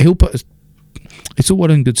he'll put, it's all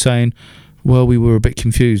well and good saying, well, we were a bit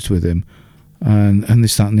confused with him and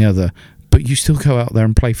this, that and the other, but you still go out there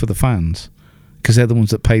and play for the fans because they're the ones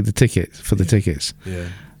that pay the tickets for the tickets. Yeah.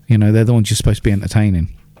 They're the ones you're supposed to be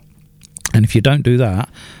entertaining, and if you don't do that,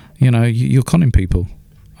 you're conning people.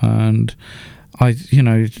 And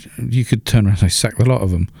you could turn around and sack a lot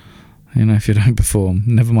of them, if you don't perform,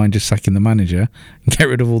 never mind just sacking the manager and get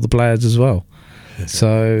rid of all the players as well.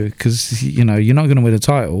 So because you're not going to win a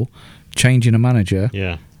title changing a manager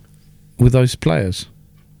with those players.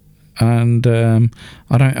 And I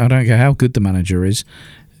don't care how good the manager is,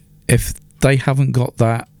 if they haven't got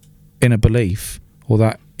that inner belief or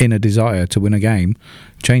that inner desire to win a game,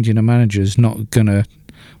 changing a manager's not gonna,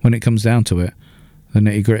 when it comes down to it, the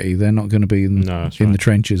nitty gritty, they're not going to be in the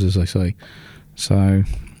trenches, as they say. So,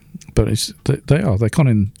 but they're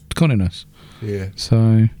conning us. Yeah.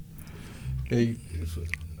 So,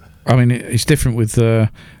 I mean, it's different with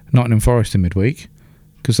Nottingham Forest in midweek,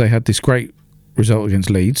 because they had this great result against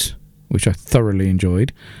Leeds, which I thoroughly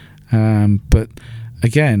enjoyed. But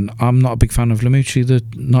again, I'm not a big fan of Lamucci, the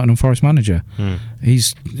Nottingham Forest manager.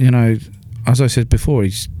 He's, as I said before,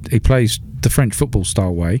 he plays the French football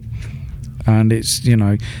style way, and it's,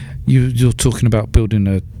 you're talking about building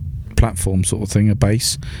a platform sort of thing, a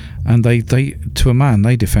base, and they to a man,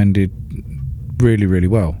 they defended really, really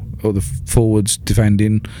well. All the forwards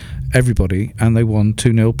defending, everybody, and they won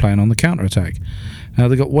 2-0 playing on the counter-attack. Now,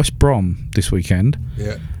 they got West Brom this weekend.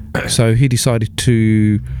 Yeah. So he decided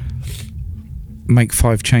to make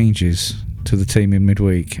 5 changes to the team in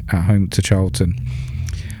midweek at home to Charlton.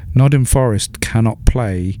 Nottingham Forest cannot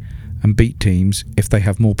play and beat teams if they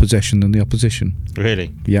have more possession than the opposition.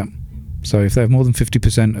 Really? Yeah. So if they have more than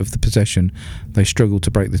 50% of the possession, they struggle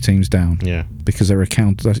to break the teams down. Yeah. Because they're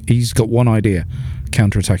he's got one idea,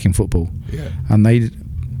 counter-attacking football. Yeah. And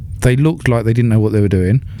they looked like they didn't know what they were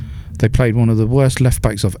doing. They played one of the worst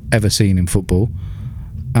left-backs I've ever seen in football,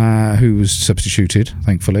 who was substituted,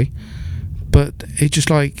 thankfully. But it's just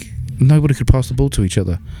like nobody could pass the ball to each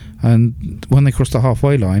other. And when they crossed the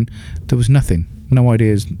halfway line, there was nothing. No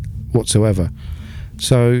ideas whatsoever.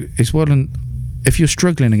 So it's well, and if you're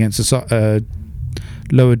struggling against a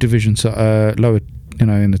lower division, lower,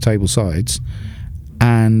 in the table sides,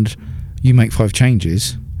 and you make 5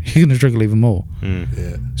 changes, you're going to struggle even more.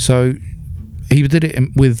 Yeah. So he did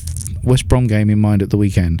it with West Brom game in mind at the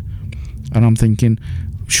weekend, and I'm thinking,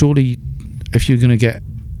 surely, if you're going to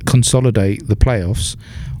consolidate the playoffs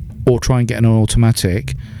or try and get an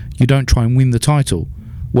automatic, you don't try and win the title.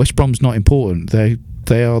 West Brom's not important. They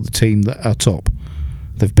are the team that are top.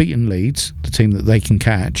 They've beaten Leeds, the team that they can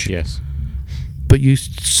catch. Yes. But you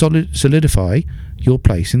solidify your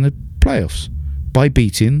place in the playoffs by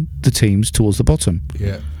beating the teams towards the bottom.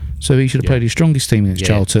 Yeah. So he should have played his strongest team against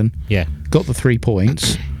Charlton. Yeah. Got the 3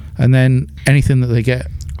 points, and then anything that they get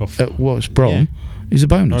at West Brom is a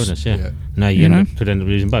bonus. Yeah. No, you could end up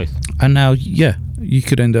losing both. And now, you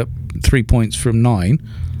could end up 3 points from 9,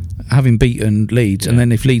 having beaten Leeds, and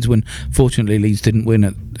then if Leeds win, fortunately Leeds didn't win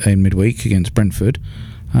in midweek against Brentford.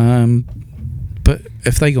 But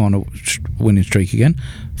if they go on a winning streak again,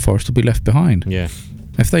 Forest will be left behind. Yeah.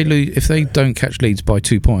 If they don't catch Leeds by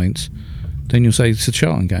 2 points, then you'll say it's a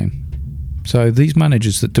Charlton game. So these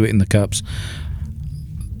managers that do it in the cups,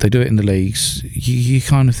 they do it in the leagues. You're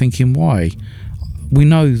kind of thinking, why? We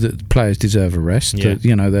know that players deserve a rest. Yeah.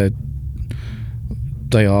 That,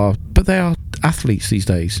 they are athletes these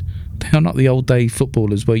days. They are not the old day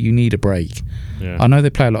footballers where you need a break. Yeah. I know they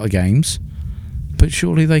play a lot of games, but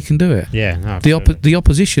surely they can do it. Yeah. No, the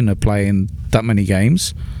opposition are playing that many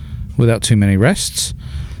games without too many rests.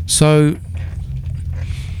 So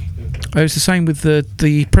it's the same with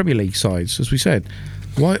the Premier League sides, as we said.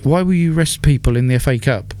 Why will you rest people in the FA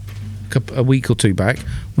Cup a week or two back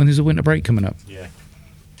when there's a winter break coming up. Yeah.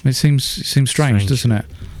 It seems strange, doesn't it?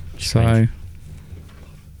 Strange. So,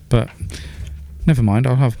 but never mind.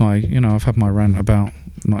 I've had my rant about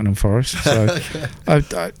Nottingham Forest. So,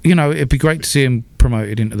 it'd be great to see him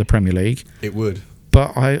promoted into the Premier League. It would.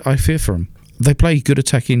 But I fear for them. They play good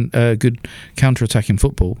counter-attacking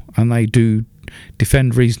football, and they do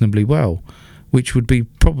defend reasonably well, which would be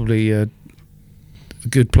probably a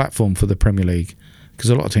good platform for the Premier League, because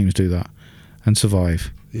a lot of teams do that and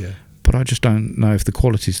survive. Yeah. But I just don't know if the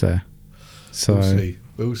quality's there. So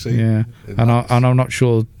We'll see. Yeah, and I'm not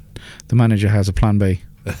sure the manager has a plan B.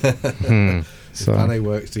 If plan A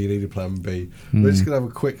works, do you need a plan B? We're just going to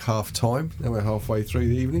have a quick half time. Now we're halfway through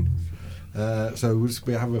the evening. So we'll just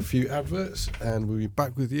have a few adverts, and we'll be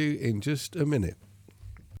back with you in just a minute.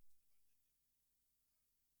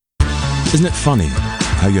 Isn't it funny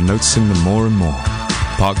how you're noticing them more and more?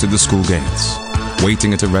 Parked at the school gates,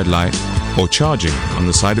 waiting at a red light, or charging on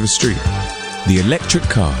the side of a street. The electric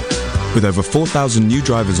car. With over 4,000 new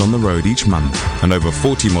drivers on the road each month and over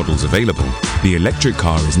 40 models available, the electric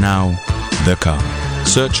car is now the car.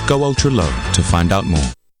 Search Go Ultra Low to find out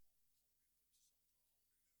more.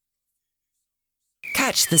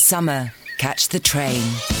 Catch the summer. Catch the train.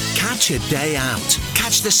 Catch a day out.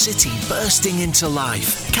 Catch the city bursting into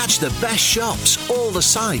life. Catch the best shops, all the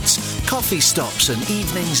sights, coffee stops and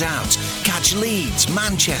evenings out. Catch Leeds,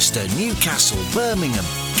 Manchester, Newcastle, Birmingham.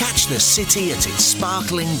 Catch the city at its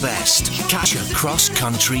sparkling best. Catch a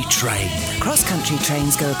cross-country train. Cross-country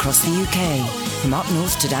trains go across the UK, from up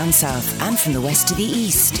north to down south and from the west to the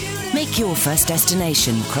east. Make your first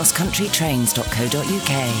destination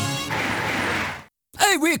crosscountrytrains.co.uk.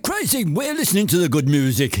 Hey, we're crazy. We're listening to the good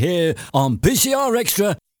music here on PCR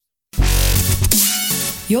Extra.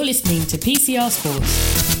 You're listening to PCR Sports.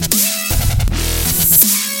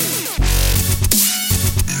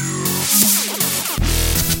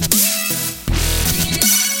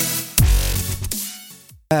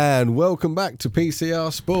 And welcome back to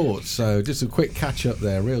PCR Sports. So just a quick catch up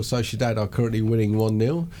there. Real Sociedad are currently winning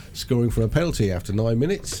 1-0, scoring from a penalty after 9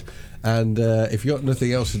 minutes. And if you've got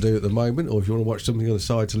nothing else to do at the moment, or if you want to watch something on the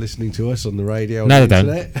side to listening to us on the radio or the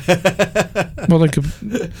internet, well, they could,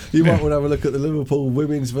 you might want to have a look at the Liverpool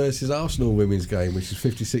women's versus Arsenal women's game, which is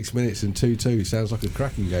 56 minutes and 2-2. Sounds like a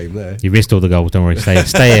cracking game there. You missed all the goals, don't worry.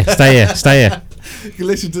 Stay here. You can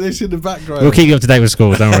listen to this in the background. We'll keep you up to date with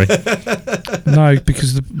scores, don't worry. No,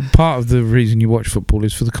 because part of the reason you watch football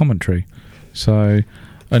is for the commentary. So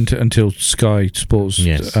until Sky Sports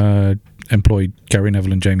employed Gary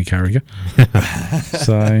Neville and Jamie Carragher.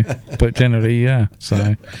 So, but generally, yeah.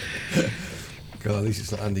 So, God, at least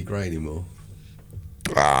it's not Andy Gray anymore.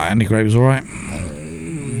 Andy Gray was all right.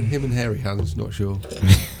 Him and Hairy Hands, not sure.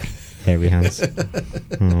 Hairy Hands.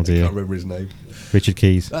 Oh dear. Can't remember his name. Richard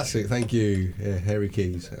Keys. That's it. Thank you. Yeah, Harry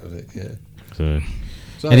Keys. That was it. Yeah.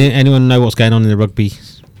 So anyone know what's going on in the rugby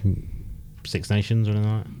Six Nations or anything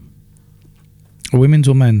like that? Women's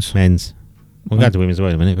or men's? Men's. We'll go to women's as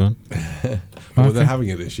well in a minute, go on. Well, they're having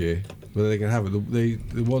it this year. Well, they're going to have it.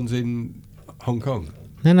 The ones in Hong Kong.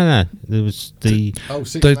 No. There was the...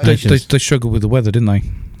 Six Nations. They struggled with the weather, didn't they?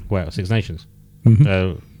 Well, Six Nations.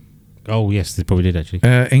 Mm-hmm. Yes, they probably did, actually.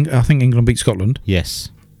 I think England beat Scotland.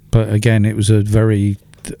 Yes. But again, it was a very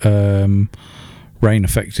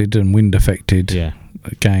rain-affected and wind-affected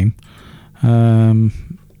game. And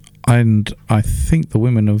I think the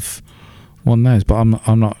women have won theirs, but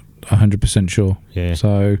I'm not 100% sure. Yeah.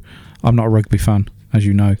 So I'm not a rugby fan, as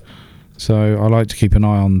you know. So I like to keep an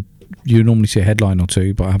eye on. You normally see a headline or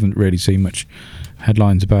two, but I haven't really seen much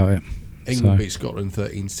headlines about it. England beat Scotland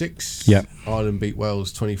 13-6. Yep. Ireland beat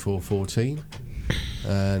Wales 24-14.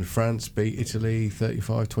 And France beat Italy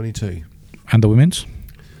 35-22. And the women's?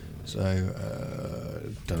 So,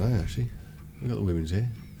 don't know, actually. We've got the women's here.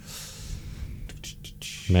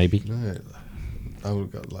 Maybe. No, I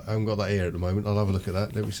haven't got that here at the moment. I'll have a look at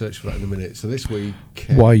that. Let me search for that in a minute. So this week...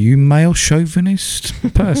 Why, you male chauvinist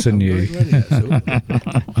person, you?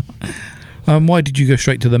 Why did you go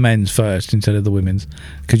straight to the men's first instead of the women's?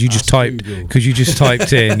 Because you just typed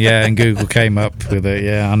in, and Google came up with it.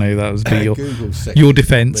 Yeah, I know that was your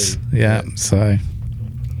defence. Yeah, so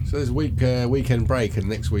there's weekend break, and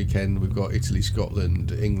next weekend we've got Italy,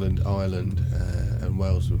 Scotland, England, Ireland, and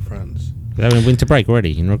Wales and France. They're in winter break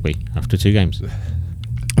already in rugby after 2 games.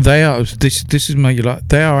 They are. This is made you like.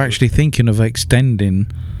 They are actually thinking of extending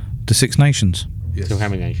the Six Nations. Yes. So how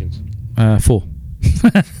many nations? 4.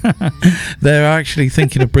 They're actually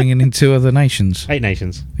thinking of bringing in 2 other nations. 8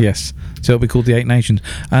 nations. Yes. So it'll be called the 8 Nations.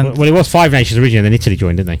 And well, it was 5 nations originally, and then Italy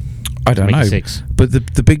joined, didn't they? I don't Make it know. 6. But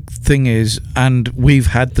the big thing is, and we've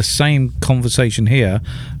had the same conversation here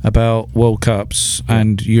about World Cups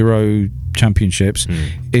and Euro Championships,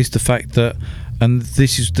 is the fact that, and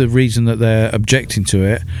this is the reason that they're objecting to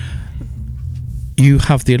it, you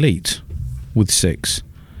have the elite with 6.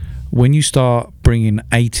 When you start bringing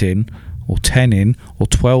 8 in, or 10 in, or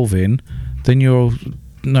 12 in, then you're,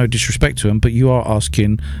 no disrespect to them, but you are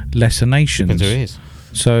asking lesser nations. Depends who it is.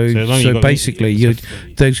 So basically,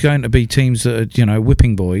 there's going to be teams that are,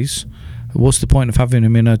 whipping boys. What's the point of having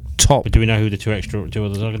them in a top? But do we know who the two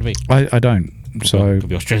others are going to be? I don't. So could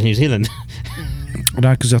be Australia, New Zealand.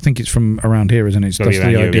 No, because I think it's from around here, isn't it? That's the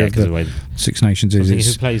idea of the Six Nations. Who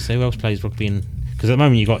else plays rugby? Because at the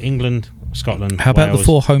moment you've got England, Scotland. How about Wales. the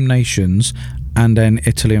 4 home nations, and then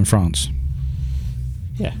Italy and France?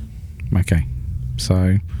 Yeah. Okay.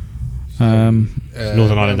 So,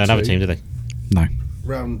 Northern Ireland don't have a team, do they? No.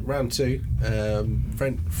 Round 2,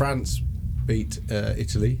 France beat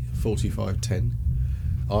Italy 45-10.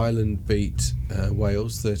 Ireland beat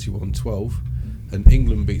Wales 31-12, and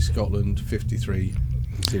England beat Scotland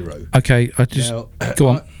 53-0. Okay, go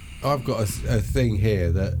on. I've got a thing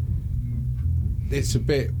here that it's a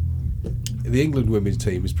bit. The England women's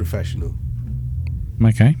team is professional.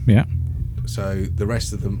 Okay, yeah. So the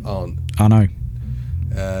rest of them aren't. I know.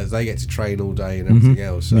 They get to train all day and everything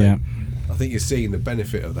else. So yeah. I think you're seeing the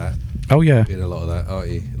benefit of that. Oh yeah. In a lot of that, aren't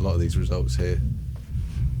you? A lot of these results here.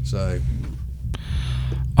 So.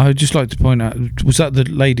 I'd just like to point out, was that the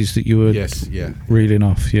ladies that you were reeling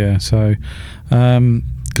off? Yeah, so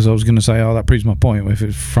because I was going to say, that proves my point. If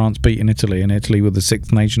it's France beating Italy and Italy were the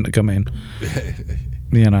 6th nation to come in,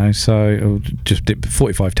 so just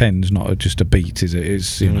 45-10 is not just a beat, is it?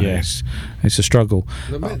 It's it's a struggle.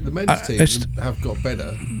 The men's teams have got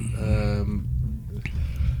better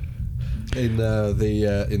in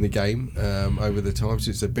the game over the time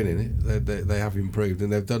since they've been in it. They have improved,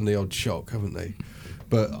 and they've done the odd shock, haven't they?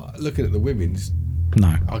 But looking at the women's,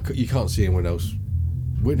 no, you can't see anyone else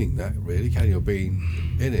winning that, really, can you? Or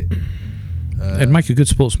being in it. It'd make a good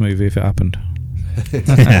sports movie if it happened.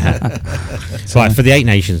 So for the 8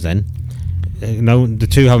 nations, then, no, the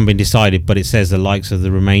 2 haven't been decided, but it says the likes of the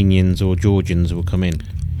Romanians or Georgians will come in.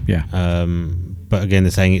 Yeah. But again,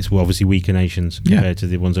 they're saying it's only weaker nations compared to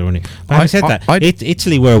the ones that are running. But having said that,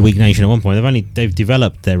 Italy were a weak nation at one point. They've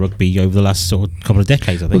developed their rugby over the last sort of couple of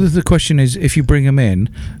decades, I think. Well, the question is, if you bring them in,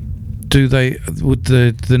 would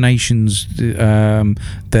the nations,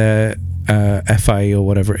 their FA or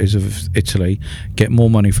whatever it is of Italy, get more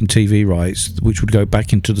money from TV rights, which would go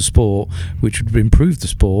back into the sport, which would improve the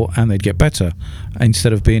sport, and they'd get better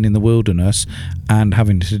instead of being in the wilderness and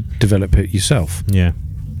having to develop it yourself. Yeah.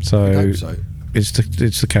 I hope so. It's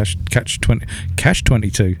the catch 22. Catch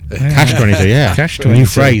 22, yeah. Catch 22. New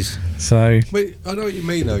phrase. So, but I know what you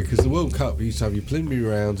mean, though, because the World Cup, you used to have your preliminary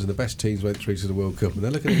rounds and the best teams went through to the World Cup, and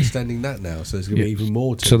they're looking at extending that now, so there's going to be even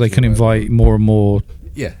more teams. So they can invite more and more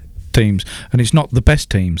teams, and it's not the best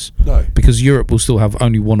teams. No, because Europe will still have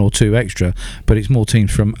only 1 or 2 extra, but it's more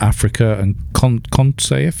teams from Africa and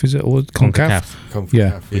CONCACAF, is it, or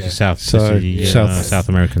CONCACAF? Which is South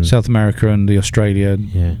American, South America, and the Australia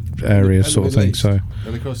area sort of thing. So,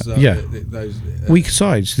 and across those weak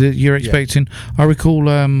sides that you're expecting. I recall,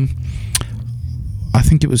 I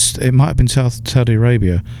think it might have been Saudi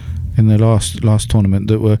Arabia in the last tournament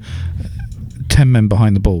that were 10 men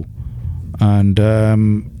behind the ball, and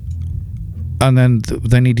then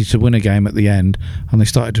they needed to win a game at the end, and they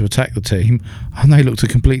started to attack the team, and they looked a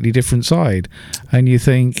completely different side, and you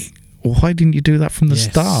think, why didn't you do that from the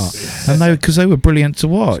start? And because they were brilliant to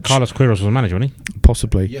watch. Carlos Queiroz was the manager, wasn't he?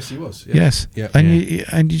 Possibly. Yes, he was. Yes.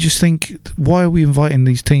 And you just think, why are we inviting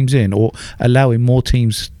these teams in, or allowing more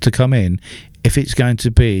teams to come in, if it's going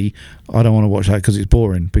to be, I don't want to watch that because it's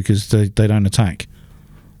boring, because they don't attack.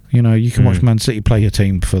 You can watch Man City play a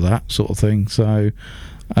team for that sort of thing. So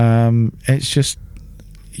it's just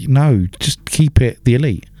just keep it the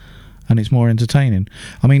elite, and it's more entertaining.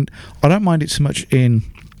 I mean, I don't mind it so much in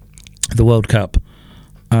the World Cup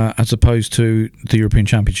as opposed to the European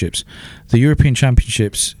Championships. The European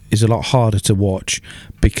Championships is a lot harder to watch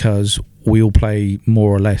because we all play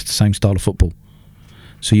more or less the same style of football.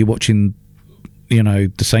 So you're watching,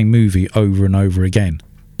 the same movie over and over again,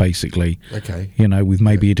 basically. Okay. With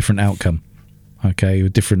maybe a different outcome. Okay,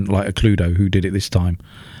 with different, like a Cluedo who did it this time.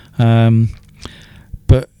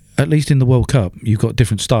 But at least in the World Cup, you've got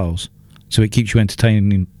different styles, so it keeps you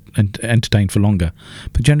entertained for longer.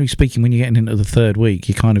 But generally speaking, when you're getting into the third week,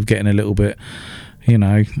 you're kind of getting a little bit,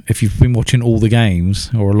 if you've been watching all the games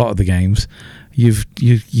or a lot of the games,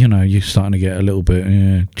 you're starting to get a little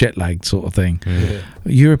bit jet lagged sort of thing.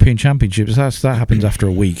 European Championships, that happens after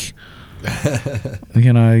a week.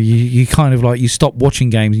 You kind of like you stop watching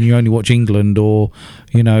games and you only watch England or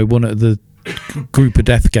one of the group of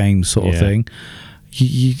death games sort of thing.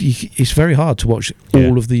 It's very hard to watch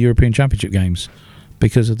all of the European Championship games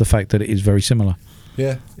because of the fact that it is very similar.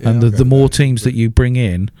 And the more teams that you bring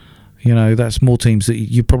in, that's more teams that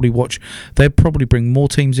you probably watch. They'd probably bring more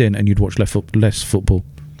teams in and you'd watch less football.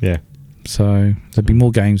 Yeah. So there'd be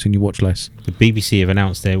more games and you watch less. The BBC have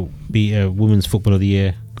announced their Women's Football of the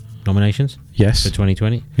Year nominations. Yes. For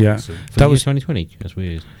 2020. Yeah. That was 2020. That's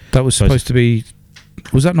weird. That was supposed to be.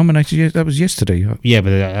 Was that nominated? That was yesterday. Yeah, but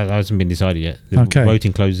that hasn't been decided yet. The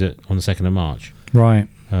voting closed on the 2nd of March. Right.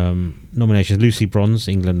 Nominations: Lucy Bronze,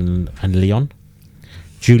 England and Lyon;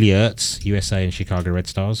 Julie Ertz, USA and Chicago Red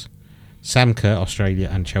Stars; Sam Kerr, Australia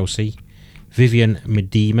and Chelsea; Vivian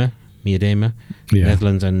Miedema,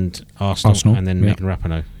 Netherlands and Arsenal, and then Megan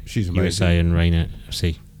Rapinoe, she's amazing. USA and Reina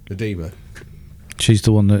FC. Miedema. She's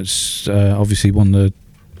the one that's obviously won the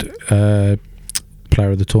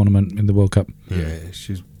player of the tournament in the World Cup. Yeah,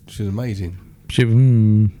 she's amazing.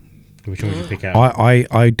 Which one did you pick out?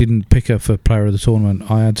 I didn't pick her for player of the tournament.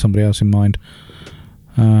 I had somebody else in mind.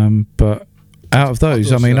 But out of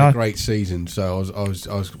those, I had a great season. So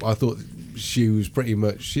I thought she was pretty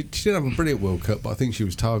much. She didn't have a brilliant World Cup, but I think she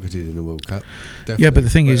was targeted in the World Cup. Definitely. Yeah, but the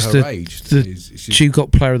thing is her that age, she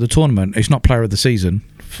got player of the tournament. It's not player of the season.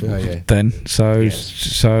 Then so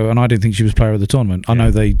and I didn't think she was player of the tournament. I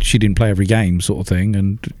know she didn't play every game sort of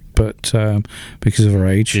thing, but because of her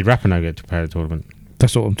age. Did Rapinoe get to player of the tournament?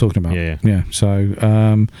 That's what I'm talking about. Yeah. So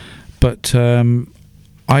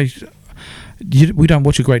we don't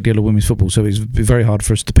watch a great deal of women's football, so it's very hard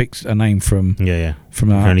for us to pick a name from. From that. You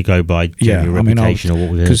can only go by general reputation or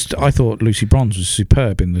what was it? Because I thought Lucy Bronze was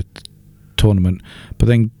superb in the tournament, but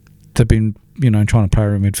then they've been trying to play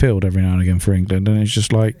her in midfield every now and again for England, and it's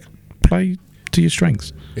just like play to your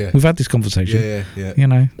strengths. We've had this conversation.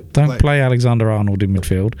 Don't play Alexander Arnold in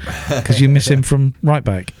midfield because you miss him from right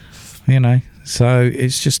back. So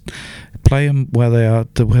it's just play them where they are,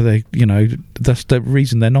 where they that's the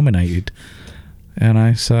reason they're nominated.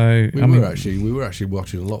 So we were actually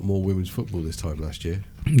watching a lot more women's football this time last year.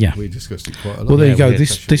 Yeah, we discussed it quite a lot. Well, there you go.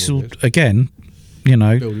 This will again,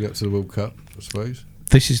 building up to the World Cup, I suppose.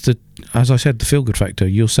 This is as I said, the feel good factor.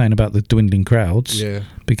 You're saying about the dwindling crowds,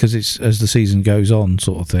 because it's as the season goes on,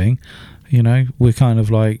 sort of thing. We're kind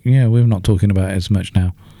of like, we're not talking about it as much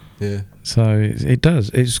now. Yeah. So it does.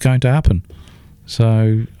 It's going to happen.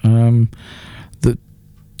 So the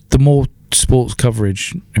more sports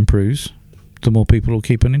coverage improves, the more people will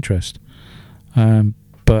keep an interest.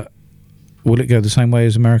 But will it go the same way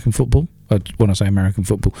as American football? When I say American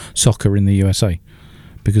football, soccer in the USA,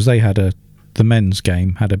 because they had the men's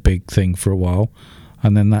game had a big thing for a while,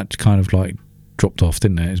 and then that kind of like dropped off,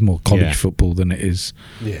 didn't it? It's more college football than it is,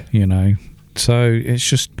 So it's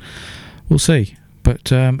just, we'll see.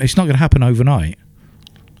 But it's not going to happen overnight,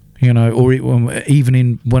 or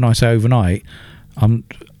even when I say overnight, I'm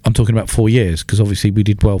talking about 4 years, because obviously we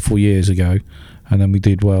did well 4 years ago, and then we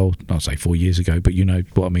did well, not say 4 years ago, but you know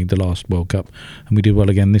what I mean, the last World Cup, and we did well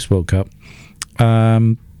again this World Cup.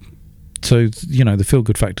 So, the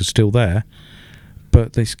feel-good factor's still there,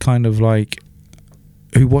 but it's kind of like,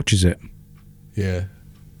 who watches it? Yeah.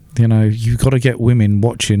 You've got to get women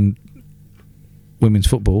watching women's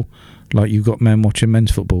football like you've got men watching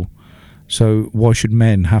men's football. So why should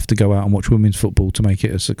men have to go out and watch women's football to make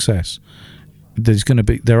it a success?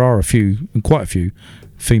 There are quite a few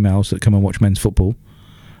females that come and watch men's football.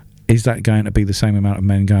 Is that going to be the same amount of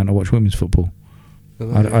men going to watch women's football?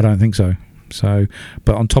 I don't think so. So,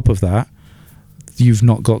 but on top of that, you've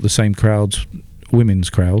not got the same crowds, women's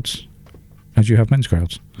crowds, as you have men's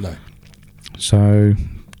crowds. No. So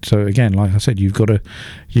again, like I said, you've got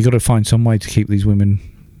to find some way to keep these women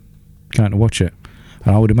going to watch it.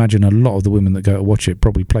 And I would imagine a lot of the women that go to watch it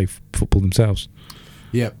probably play football themselves.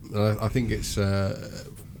 Yeah, I think it's a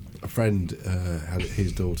friend had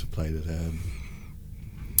his daughter played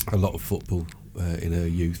a lot of football in her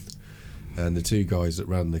youth, and the two guys that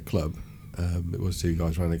ran the club,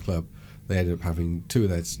 they ended up having two of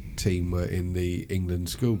their team were in the England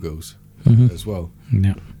schoolgirls as well.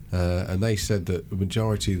 Yeah. And they said that the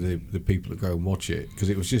majority of the people that go and watch it, because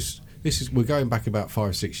it was just, we're going back about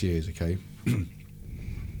 5-6 years, okay,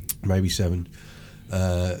 maybe 7,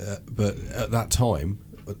 but at that time,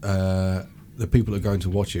 the people that are going to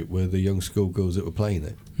watch it were the young schoolgirls that were playing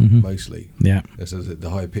it, mostly. Yeah. So the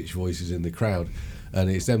higher pitched voices in the crowd. and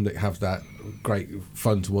it's them that have that great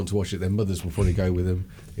fun to want to watch it. Their mothers will probably go with them.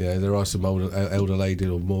 You know, there are some elder ladies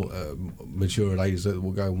or more mature ladies that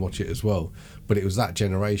will go and watch it as well. But it was that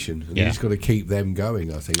generation, and you just got to keep them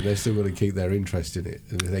going. I think they're still got to keep their interest in it,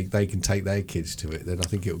 and if they can take their kids to it, then I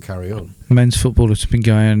think it will carry on. Men's football has been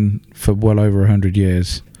going for well over 100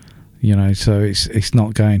 years. You know, so it's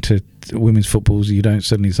not going to women's footballs. You don't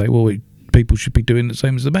suddenly say, well, people should be doing the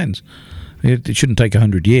same as the men's. It shouldn't take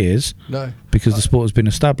 100 years, no, because the sport has been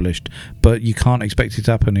established. But you can't expect it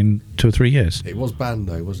to happen in 2 or 3 years. It was banned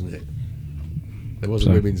though, wasn't it? There was a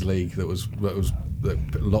women's league that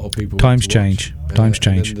a lot of people. Times change. Times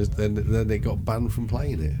change. Then it got banned from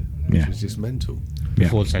playing it, which was just mental.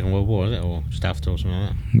 Before the Second World War, is it, or just after, or something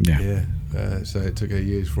like that? Yeah. So it took a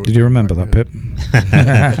years for. Did you remember that, Pip?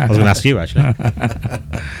 I was going to ask you actually.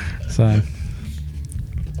 So.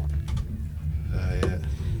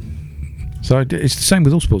 So it's the same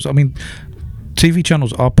with all sports. I mean, TV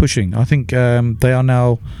channels are pushing. I think they are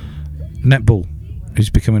now. Netball is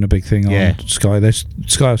becoming a big thing on Sky.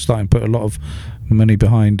 Sky are starting to put a lot of money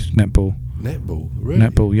behind netball. Netball, really?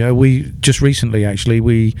 Netball, yeah. We just recently, actually,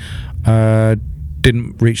 we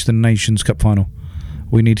didn't reach the Nations Cup final.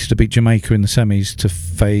 We needed to beat Jamaica in the semis to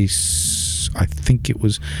face, I think it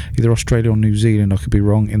was either Australia or New Zealand. I could be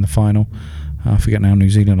wrong, in the final. I forget now, New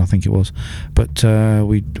Zealand I think it was, but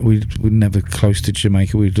we never close to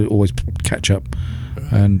Jamaica. We'd always catch up,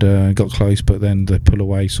 and got close, but then they pull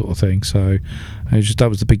away sort of thing. So that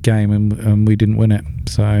was the big game, and we didn't win it,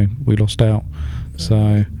 so we lost out.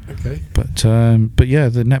 So, but yeah,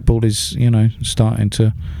 the netball is starting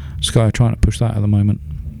to. Sky are trying to push that at the moment.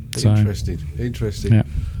 So, interesting. Yeah.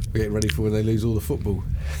 We're getting ready for when they lose all the football.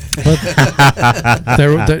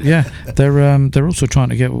 They're also trying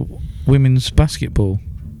to get women's basketball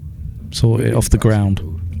sorted off the ground.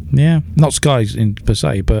 Yeah, not Sky's in per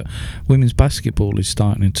se, but women's basketball is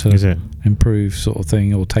starting to improve, sort of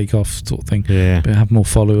thing, or take off, sort of thing. Yeah, but have more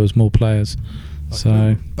followers, more players.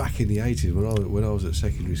 So back in the 80s, when I was at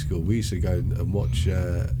secondary school, we used to go and watch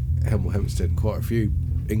Hemel Hempstead and quite a few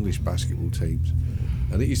English basketball teams.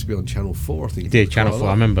 And it used to be on Channel 4, I think. It did, Channel 4,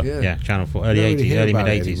 I remember. Yeah, Channel 4, early 80s, early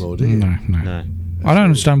mid-80s. No. I don't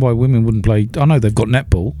understand why women wouldn't play. I know they've got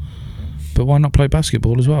netball, but why not play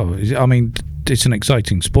basketball as well? I mean, it's an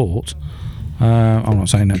exciting sport. I'm not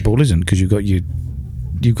saying netball isn't, because you've got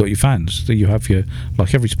your fans. You have your,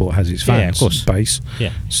 like every sport has its fans, of course. Base.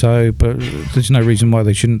 Yeah. So, but there's no reason why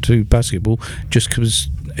they shouldn't do basketball, just because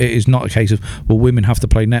it is not a case of, well, women have to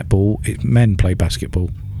play netball, men play basketball.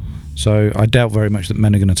 So I doubt very much that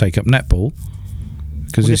men are going to take up netball.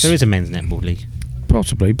 Because there is a men's netball league.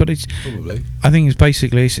 Possibly, but it's probably. I think it's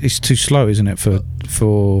basically it's too slow, isn't it, for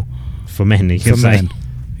men? You can say.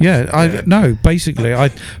 Yeah, no. Basically,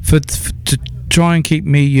 to try and keep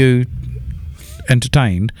you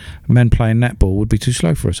entertained, men playing netball would be too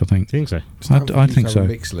slow for us. I think. Do you think so? I think so. A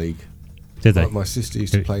mixed league. Did they? Like my sister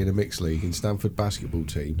used to play in a mixed league, in Stanford basketball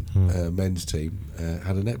team, men's team,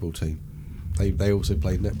 had a netball team. They also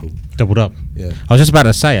played netball. Doubled up. Yeah. I was just about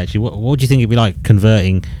to say, actually, what do you think it'd be like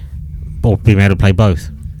converting or being able to play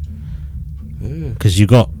both? Because you've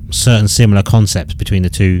got certain similar concepts between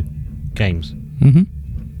the two games. Mm-hmm.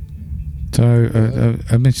 So,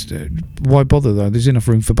 I mean, why bother though? There's enough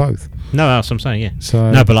room for both. No, that's what I'm saying. Yeah.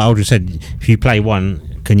 So no, but like Aldrin said, if you play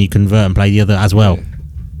one, can you convert and play the other as well?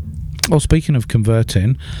 Well, speaking of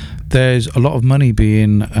converting, there's a lot of money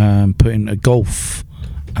being put in a golf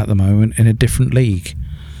at the moment in a different league.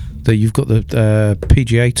 That you've got the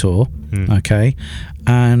PGA Tour, okay,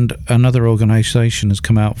 and another organisation has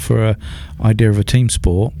come out for a idea of a team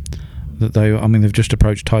sport that they've just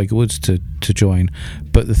approached Tiger Woods to join,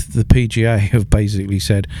 but the PGA have basically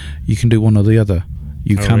said you can do one or the other.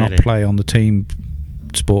 You cannot play on the team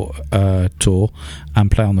sport tour and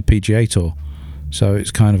play on the PGA Tour. So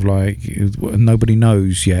it's kind of like nobody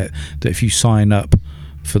knows yet that if you sign up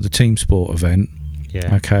for the team sport event,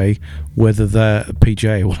 okay, whether the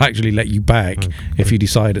PGA will actually let you back if you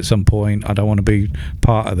decide at some point I don't want to be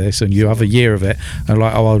part of this, and you have a year of it and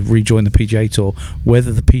like, I'll rejoin the PGA Tour,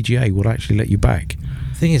 whether the PGA will actually let you back.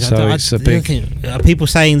 The thing is, so are people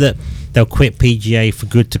saying that they'll quit PGA for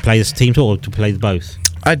good to play this team tour or to play both?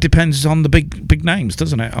 It depends on the big names,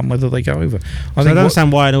 doesn't it, on whether they go over. I don't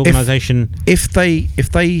understand why an organisation, if they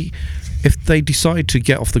decide to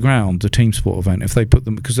get off the ground the team sport event, if they put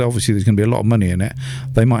them, because obviously there's going to be a lot of money in it,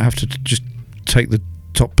 they might have to just take the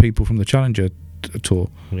top people from the Challenger Tour.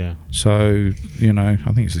 Yeah. So I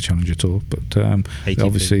think it's the Challenger Tour, but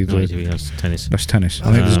obviously that's tennis. That's tennis.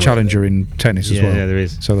 I think there's a Challenger in tennis as well. Yeah, there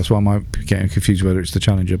is. So that's why I might be getting confused whether it's the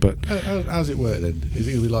Challenger. But how's it work then? Is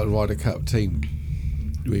it going to be like the Ryder Cup team?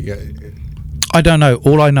 Do we get? I don't know.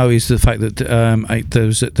 All I know is the fact that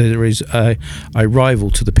there is a rival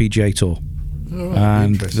to the PGA Tour,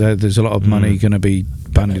 and there's a lot of money going to be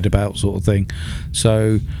bandied about, sort of thing.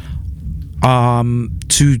 So,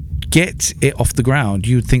 to get it off the ground,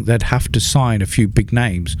 you'd think they'd have to sign a few big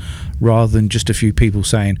names, rather than just a few people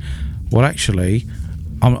saying, "Well, actually,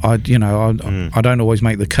 I don't always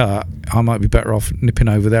make the cut. I might be better off nipping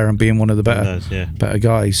over there and being one of the better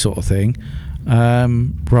guys," sort of thing.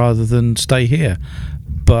 Rather than stay here.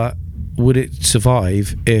 But would it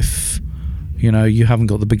survive if you haven't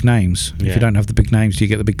got the big names? If you don't have the big names, do you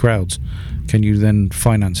get the big crowds? Can you then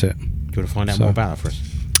finance it? Do you want to find out more about that for us?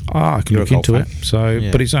 I can look into it. So,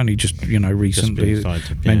 but it's only just recently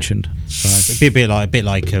mentioned. So it'd be a bit like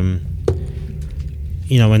when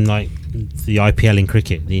like the IPL in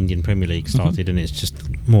cricket, the Indian Premier League started, and it's just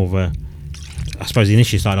more of a. I suppose it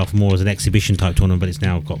initially started off more as an exhibition type tournament, but it's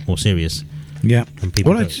now got more serious. Yeah.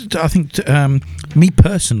 Well, I think me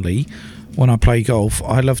personally, when I play golf,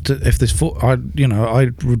 I love to. If there's I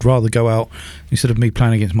would rather go out instead of me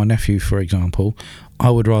playing against my nephew, for example. I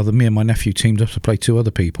would rather me and my nephew teamed up to play two other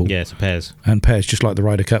people. Yeah, so pairs. And pairs, just like the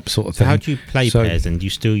Ryder Cup sort of thing. How do you play pairs? And do you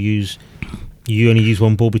still use? You only use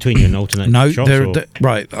one ball between you and alternate shots? No,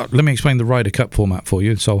 right. Let me explain the Ryder Cup format for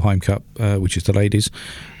you. Solheim Cup, which is the ladies,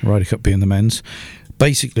 Ryder Cup being the men's.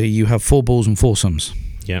 Basically, you have 4 balls and foursomes.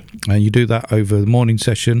 Yeah. And you do that over the morning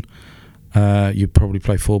session. You probably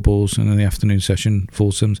play 4 balls, and in the afternoon session,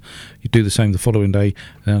 foursomes. You do the same the following day,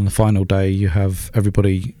 and on the final day, you have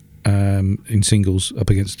everybody in singles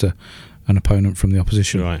up against an opponent from the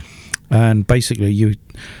opposition. Right. And basically,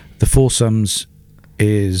 the foursomes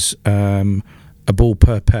is a ball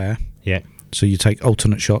per pair. Yeah. So you take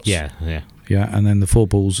alternate shots. Yeah. And then the 4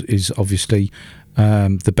 balls is obviously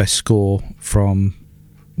the best score from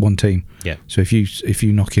one team. Yeah. So if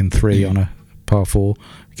you knock in 3 on a par 4,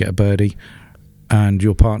 you get a birdie, and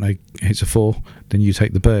your partner hits a 4, then you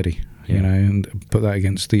take the birdie. And put that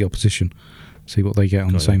against the opposition. See what they get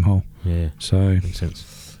on the same hole. Yeah. So makes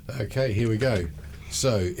sense. Okay, here we go.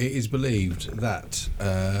 So it is believed that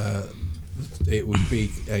it would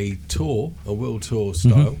be a world tour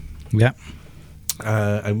style. Yeah.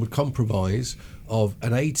 And would comprise of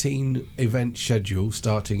an 18 event schedule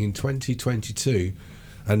starting in 2022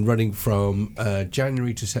 and running from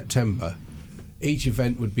January to September. Each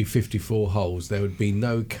event would be 54 holes. There would be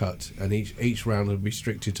no cut, and each round would be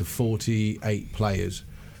restricted to 48 players,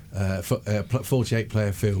 48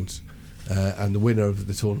 player fields, and the winner of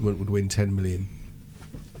the tournament would win 10 million.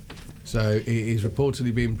 So it is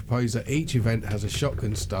reportedly being proposed that each event has a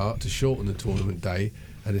shotgun start to shorten the tournament day,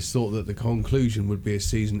 and it's thought that the conclusion would be a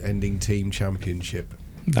season-ending team championship.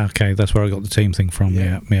 Okay, that's where I got the team thing from.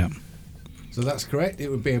 Yeah. So that's correct. It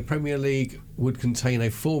would be a Premier League would contain a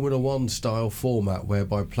Formula 1 style format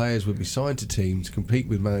whereby players would be signed to teams, compete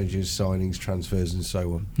with managers, signings, transfers, and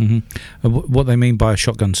so on. Mm-hmm. What they mean by a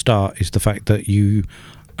shotgun start is the fact that you'll,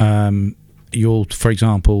 for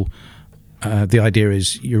example, the idea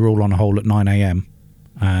is you're all on a hole at 9 a.m.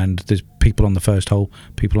 and there's people on the first hole,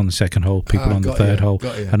 people on the second hole, people on the third hole,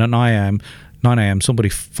 and at 9 a.m. somebody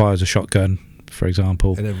fires a shotgun, for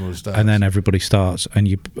example, and then everybody starts, and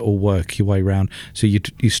you all work your way around. So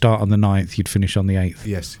you start on the 9th, you'd finish on the 8th.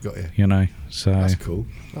 Yes, got you. So that's cool.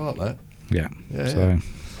 I like that. Yeah. So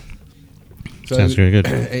sounds very good.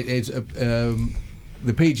 It's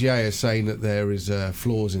the PGA is saying that there is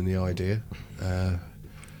flaws in the idea.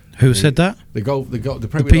 Who said that? The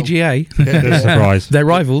Premier PGA. Surprise. They're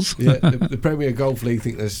rivals. Yeah, the Premier Golf League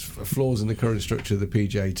think there's flaws in the current structure of the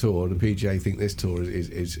PGA Tour, and the PGA think this tour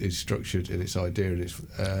is structured in its idea, and it's.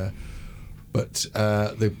 But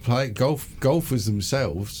the golfers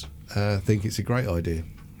themselves think it's a great idea.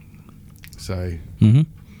 So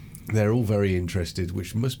they're all very interested,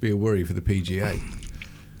 which must be a worry for the PGA.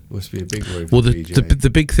 Must be a big worry for the PGA. The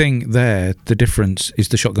big thing there, the difference is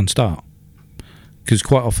the shotgun start. Because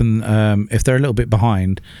quite often, if they're a little bit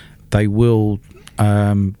behind, they will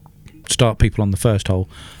start people on the first hole.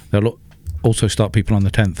 They'll also start people on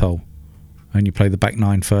the 10th hole. And you play the back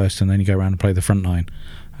 9 first, and then you go around and play the front 9.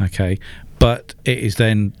 Okay. But it is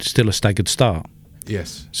then still a staggered start.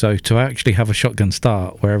 Yes. So to actually have a shotgun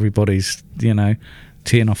start where everybody's,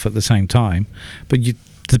 teeing off at the same time. But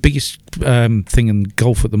the biggest thing in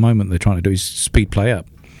golf at the moment they're trying to do is speed play up.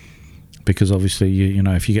 Because obviously,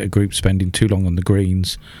 if you get a group spending too long on the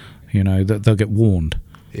greens, they'll get warned.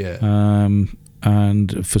 Yeah.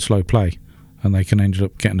 And for slow play, and they can end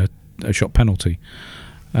up getting a shot penalty.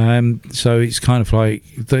 So it's kind of like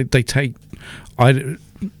they take.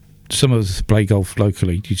 some of us play golf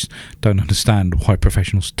locally. You just don't understand why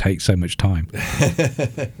professionals take so much time.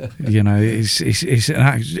 It's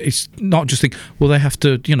not just think. Well, they have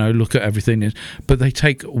to look at everything, but they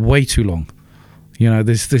take way too long.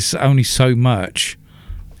 There's only so much.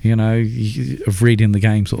 Of reading the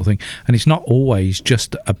game sort of thing, and it's not always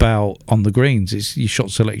just about on the greens. It's your shot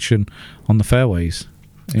selection on the fairways.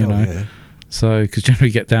 Yeah. So because generally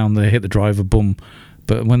you get down there, hit the driver, boom.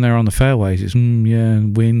 But when they're on the fairways, it's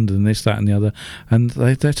wind and this, that, and the other, and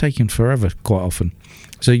they're taking forever quite often.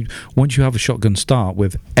 So once you have a shotgun start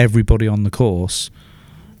with everybody on the course,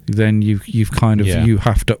 then you've kind of you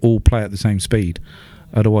have to all play at the same speed.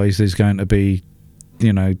 Otherwise, there's going to be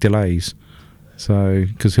delays. So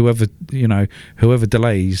because whoever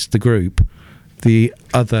delays the group, the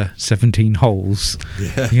other 17 holes,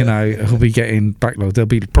 will be getting backlogged. There'll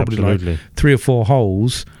be probably like 3 or 4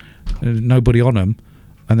 holes, nobody on them.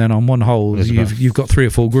 And then on one hole, you've got 3 or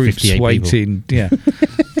 4 groups waiting, to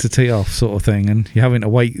tee off, sort of thing, and you're having to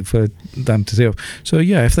wait for them to tee off. So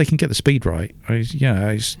if they can get the speed right,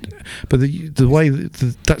 but the way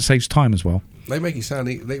that saves time as well. They make it sound.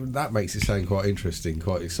 That makes it sound quite interesting,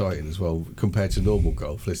 quite exciting as well, compared to normal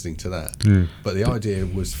golf. Listening to that, but the idea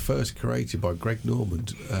was first created by Greg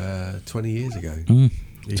Normand 20 years ago.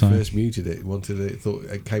 He first muted it, thought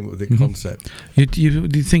it came up with the concept.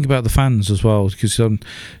 You think about the fans as well, because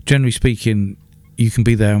generally speaking, you can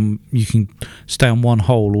be there and you can stay on one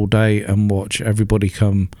hole all day and watch everybody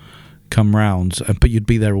come round, but you'd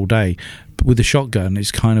be there all day. But with the shotgun,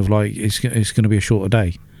 it's kind of like it's going to be a shorter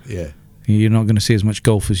day. Yeah. You're not going to see as much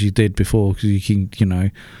golf as you did before, because you can,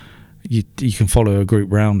 you can follow a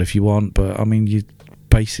group round if you want, but I mean,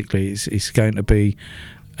 it's going to be.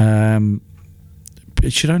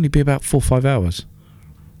 It should only be about 4 or 5 hours.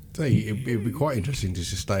 So it'd be quite interesting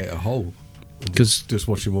just to stay at a hole, because just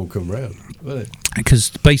watch them all come round, wouldn't it?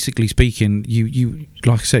 Because basically speaking, you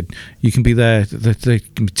like I said, you can be there. They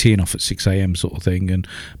can be teeing off at 6 a.m. sort of thing,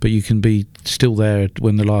 but you can be still there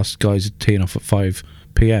when the last guys are teeing off at 5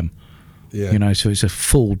 p.m. Yeah. So it's a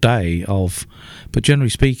full day of. But generally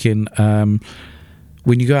speaking, when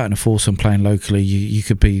you go out in a foursome playing locally, you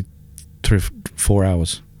could be 3 or 4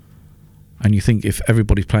 hours, and you think if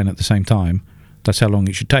everybody's playing at the same time, that's how long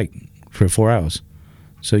it should take, 3 or 4 hours.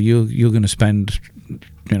 So you're going to spend,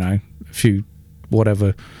 a few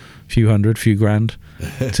hundred, few grand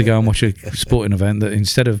to go and watch a sporting event that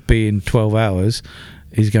instead of being 12 hours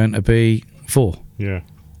is going to be 4. Yeah.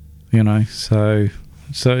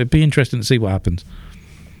 So it'd be interesting to see what happens.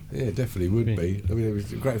 Yeah, it definitely would be. I mean, it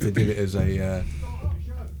was great if they did it as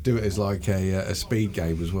like a speed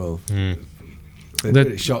game as well. If they did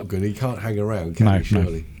it shotgun, he can't hang around, can he,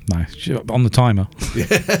 surely? No, on the timer.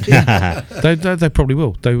 They probably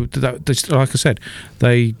will. They like I said,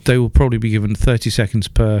 they will probably be given 30 seconds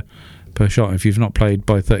per shot. If you've not played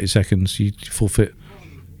by 30 seconds, you forfeit,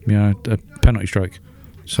 a penalty strike.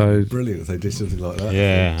 So brilliant if they did something like that.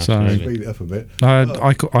 Yeah, so speed it up a bit.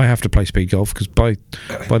 I have to play speed golf because by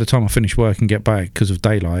the time I finish work and get back because of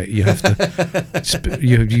daylight, you have to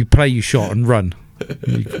you play your shot and run.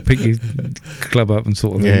 You pick your club up and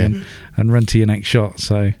sort of thing and run to your next shot.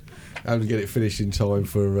 So and get it finished in time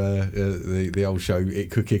for the old show.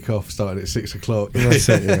 It could kick off starting at 6 o'clock. That's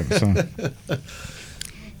it. Yeah.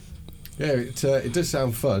 Yeah, it does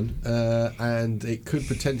sound fun, and it could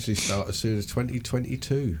potentially start as soon as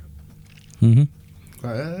 2022.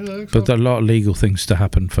 Mm-hmm. But a lot of legal things to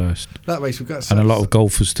happen first. That makes and a lot of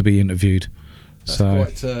golfers to be interviewed.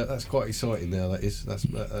 That's quite exciting. Now that is.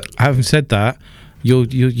 Having said that,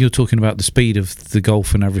 you're talking about the speed of the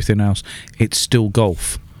golf and everything else. It's still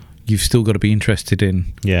golf. You've still got to be interested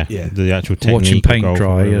in the actual technique, watching paint golf,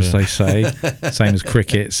 dry, as they say. Same as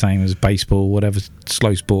cricket, same as baseball, whatever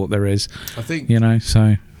slow sport there is. I think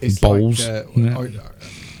so it's bowls. Like,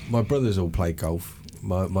 my brothers all play golf.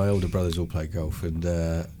 My older brothers all play golf, and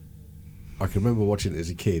I can remember watching it as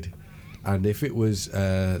a kid. And if it was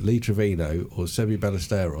Lee Trevino or Seve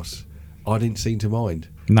Ballesteros, I didn't seem to mind.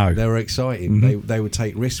 No, they were exciting. Mm-hmm. They would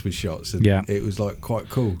take risks with shots, and it was like quite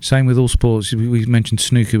cool. Same with all sports. We mentioned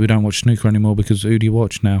snooker. We don't watch snooker anymore because who do you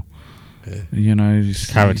watch now? Yeah.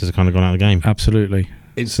 Characters have kind of gone out of the game. Absolutely.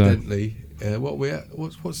 Incidentally,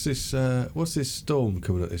 what's this storm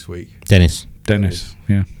coming up this week? Dennis.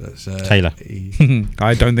 Yeah. That's Taylor.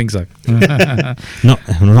 I don't think so.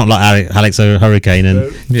 not like Alex Hurricane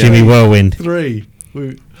and Jimmy Whirlwind. 3.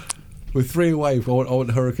 We're 3 away. I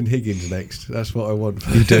want Hurricane Higgins next. That's what I want.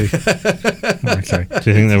 You do. Okay.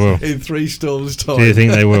 Do you think they will? In 3 storms' time. Do you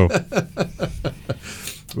think they will?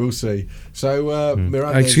 We'll see. So,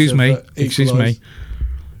 Excuse me.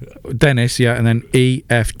 Dennis, yeah, and then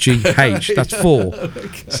EFGH. That's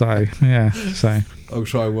 4. So yeah, so I'll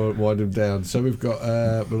try and wind them down. So we've got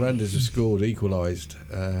Miranda's have scored, equalised.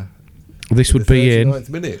 this would be in 39th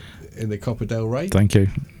minute in the Copa del Rey. Thank you.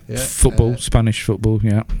 Yeah, Football, Spanish football,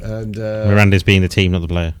 yeah. And Miranda's being the team, not the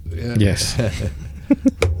player. yeah. Yes.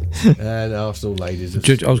 And Arsenal ladies. Have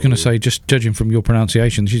I was going to say, scored. just judging from your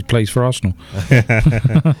pronunciation, she plays for Arsenal.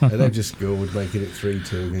 And they've just scored, making it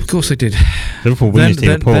 3-2. Of course they did. Liverpool win to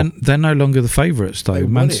Liverpool. They're no longer the favourites, though. They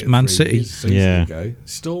Man won it 3 City. seasons ago.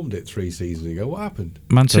 Stormed it 3 seasons ago. What happened?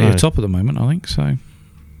 Man City are Dunno. top at the moment, I think. So,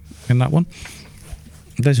 in that one,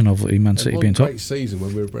 there's a novelty. Man City being top. Great season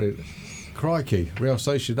when we were. Crikey, Real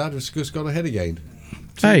Sociedad has just gone ahead again.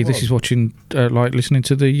 Hey, 2-1. this is watching, like listening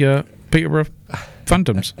to the Peterborough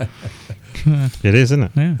Phantoms. It is, isn't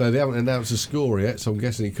it? Yeah. Though they haven't announced a score yet, so I'm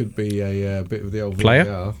guessing it could be a bit of the old Player?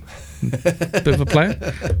 VAR. Bit of a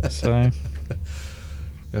player. So,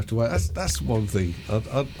 You have to wait. That's one thing.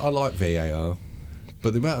 I like VAR,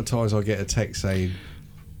 but the amount of times I get a text saying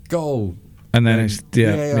goal. and then it's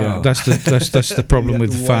yeah. That's the problem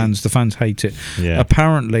with the fans. The fans hate it. Yeah.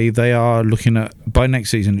 Apparently, they are looking at by next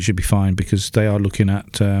season it should be fine because they are looking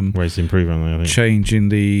at Ways to improve on that, I think. changing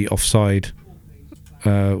the offside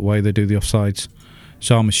way they do the offsides.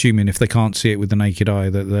 So I'm assuming if they can't see it with the naked eye,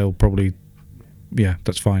 that they'll probably,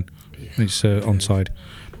 that's fine. It's onside.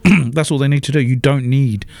 That's all they need to do. You don't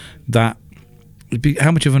need that.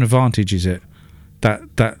 How much of an advantage is it? That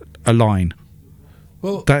a line.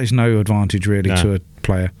 Well, That is no advantage really No. to a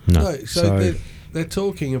player. No. no, so they're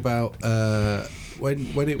talking about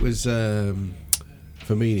when it was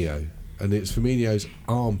Firmino, and it's Firmino's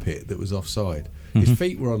armpit that was offside. His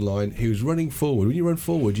feet were on line. He was running forward. When you run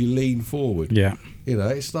forward, you lean forward. Yeah. You know,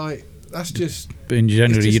 it's like that's just But in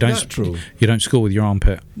generally, it's you just don't natural. you don't score with your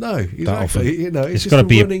armpit. No, often. exactly. You know, it's It's gotta just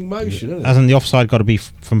be a a- running motion, isn't it? Hasn't the offside got to be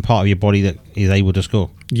from part of your body that is able to score?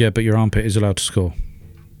 Yeah, but your armpit is allowed to score.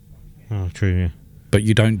 Oh, true, yeah. But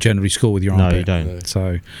you don't generally score with your No, armpit. you don't.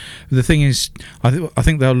 So the thing is, I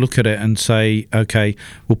think they'll look at it and say, okay,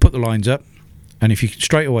 we'll put the lines up, and if you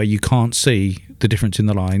straight away you can't see the difference in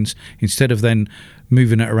the lines, instead of then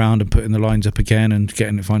moving it around and putting the lines up again and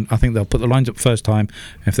getting it fine, I think they'll put the lines up first time.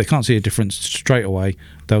 If they can't see a difference straight away,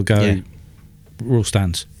 they'll go Yeah. rule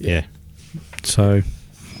stands. Yeah. So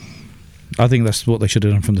I think that's what they should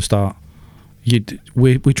have done from the start.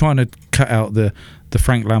 We're trying to cut out the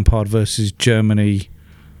Frank Lampard versus Germany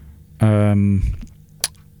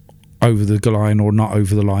over the line or not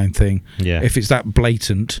over the line thing. Yeah. If it's that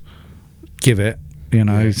blatant, give it. Yeah.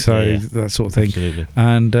 That sort of thing. Absolutely.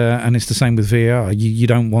 And it's the same with VAR. You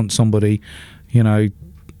don't want somebody, 5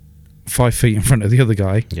 feet in front of the other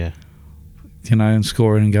guy, Yeah. and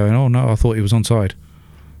scoring and going, oh no, I thought he was onside.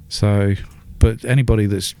 So, but anybody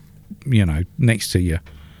that's, next to you,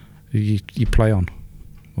 you play on,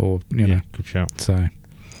 or Yeah, good shout. So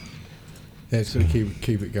Yeah, it's going to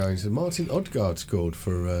keep it going. So Martin Odegaard scored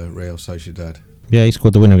for Real Sociedad. Yeah, he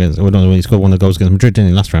scored the winner against. Well, not the winner, he scored one of the goals against Madrid, didn't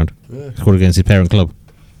he, last round? Yeah, He scored against his parent club.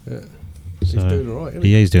 yeah. He's So, doing all right, isn't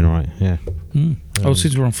he? Yeah, he's doing all right. Yeah.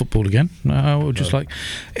 since we're on football again,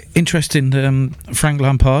 interesting. Frank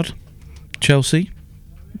Lampard, Chelsea,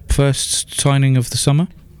 first signing of the summer.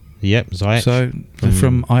 Yep. Ziyech. So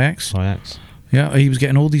from Ajax. Ajax. Yeah, he was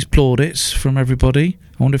getting all these plaudits from everybody.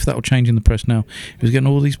 I wonder if that will change in the press now. He was getting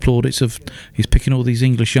all these plaudits of he's picking all these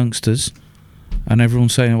English youngsters, and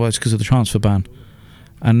everyone's saying, well, it's because of the transfer ban.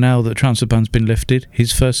 And now that the transfer ban's been lifted,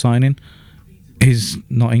 his first signing is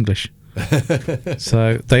not English.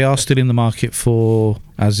 So they are still in the market for,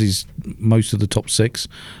 as is most of the top 6,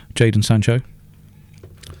 Jadon Sancho.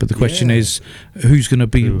 But the question is, who's going to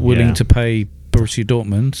be willing to pay Borussia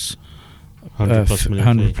Dortmund's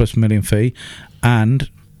 100 plus million fee, and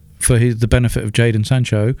for the benefit of Jadon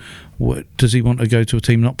Sancho, does he want to go to a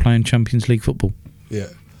team not playing Champions League football? Yeah.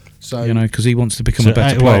 So Because he wants to become a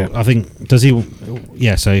better player. Well, I think does he?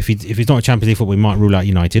 Yeah. So if he's not a Champions League football, we might rule out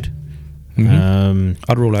United.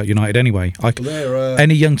 I'd rule out United anyway. they're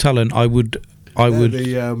Any young talent, I would. they're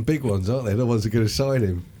the big ones, aren't they? The ones that are going to sign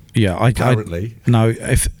him. Yeah, Apparently. No,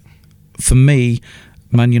 if for me,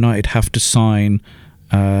 Man United have to sign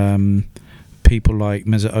people like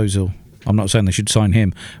Mesut Ozil. I'm not saying they should sign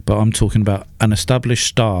him, but I'm talking about an established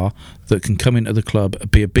star that can come into the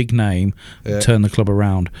club, be a big name, turn the club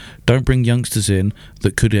around. Don't bring youngsters in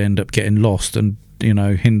that could end up getting lost and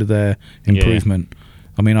hinder their improvement. Yeah.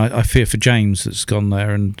 I mean, I fear for James that's gone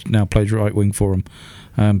there and now plays right wing for him.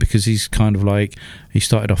 Because he's kind of like, he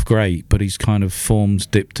started off great, but he's kind of form's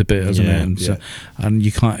dipped a bit, hasn't it? And, so, and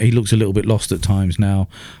you can't. He looks a little bit lost at times now,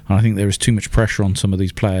 and I think there is too much pressure on some of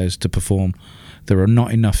these players to perform. there are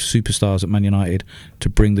not enough superstars at Man United to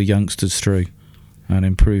bring the youngsters through and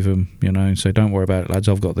improve them, and say, don't worry about it, lads,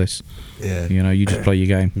 I've got this. Yeah. You just play your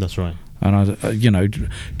game. That's right. And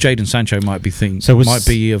Jadon Sancho might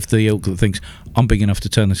be of the ilk that thinks I'm big enough to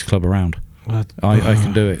turn this club around. I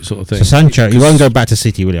can do it, sort of thing. So Sancho, he won't go back to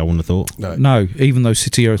City, will he? I wouldn't have thought. No, even though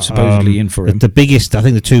City are supposedly in for him. The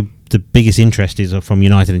biggest interest is from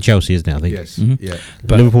United and Chelsea, isn't it? I think. Yes. Mm-hmm. Yeah.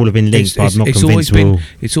 But Liverpool have been linked, but I'm not convinced.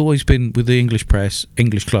 It's always been with the English press,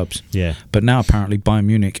 English clubs. Yeah. But now apparently Bayern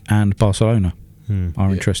Munich and Barcelona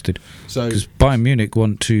are interested. So because Bayern Munich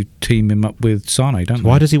want to team him up with Sane, don't they?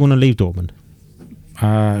 Why does he want to leave Dortmund?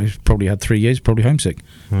 He's probably had 3 years, probably homesick,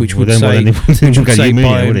 which Well, would then say,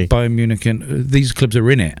 Bayern, Bayern Munich and these clubs are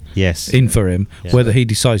in it. Yes. In for him, whether he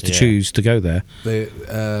decides to Yeah. choose to go there.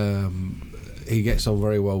 He gets on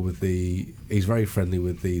very well with he's very friendly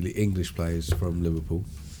with the English players from Liverpool.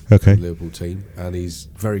 Okay. The Liverpool team, and he's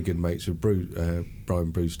very good mates with Brian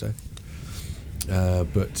Brewster.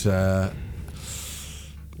 But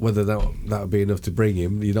whether that would be enough to bring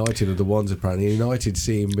him, United are the ones apparently. United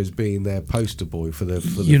see him as being their poster boy for the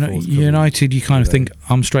United, you kind of think,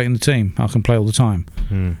 I'm straight in the team, I can play all the time.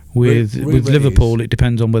 With Liverpool, it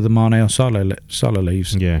depends on whether Mane or Salah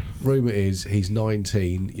leaves. Yeah. Rumour is he's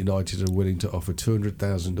 19. United are willing to offer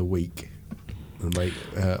 $200,000 a week and make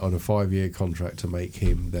on a 5-year contract to make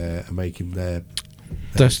him their.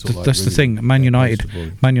 That's the thing. Man United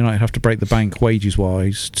have to break the bank wages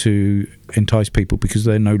wise to entice people because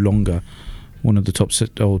they're no longer one of the top 4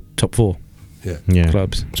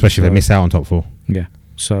 clubs, especially if they miss out on top 4. Yeah,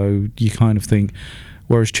 so you kind of think.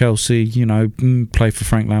 Whereas Chelsea, play for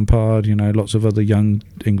Frank Lampard. Lots of other young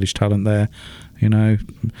English talent there.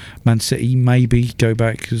 Man City maybe go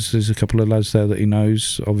back because there's a couple of lads there that he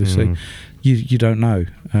knows. Obviously, you don't know.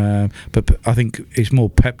 But I think it's more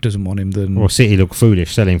Pep doesn't want him than. Or City look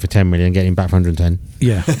foolish selling for 10 million, getting back for 110.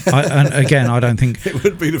 Yeah, and again, I don't think it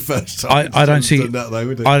would be the first time. I don't see that, though,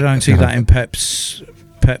 would it? I don't see that in Pep's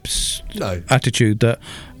attitude. That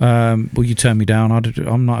well, you turn me down,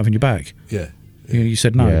 I'm not having you back. Yeah. You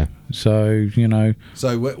said no. Yeah. So,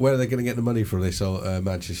 So where are they going to get the money from this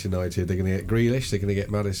Manchester United? They're going to get Grealish, they're going to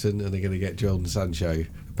get Maddison, and they're going to get Jadon Sancho.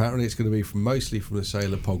 Apparently it's going to be mostly from the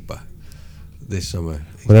sale of Pogba this summer.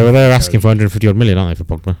 Well, they're asking for 150 odd million, aren't they,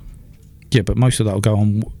 for Pogba? Yeah, but most of that will go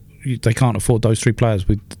on. They can't afford those 3 players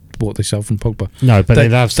with what they sell from Pogba. No, but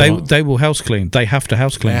they will house clean. They have to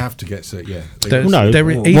house clean. They have to get even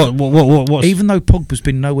though Pogba's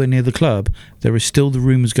been nowhere near the club, there is still the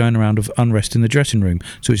rumours going around of unrest in the dressing room.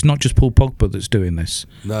 So it's not just Paul Pogba that's doing this.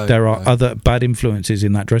 There are other bad influences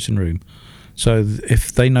in that dressing room. So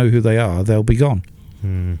if they know who they are, they'll be gone.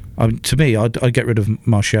 To me, I'd get rid of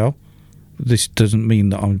Martial. This doesn't mean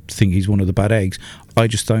that I think he's one of the bad eggs. I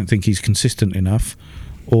just don't think he's consistent enough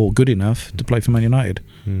or good enough to play for Man United.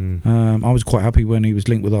 I was quite happy when he was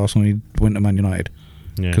linked with Arsenal and he went to Man United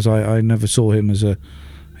because I never saw him as a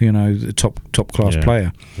top class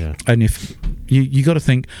player. Yeah. And if you got to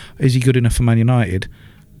think, is he good enough for Man United?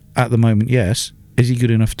 At the moment, yes. Is he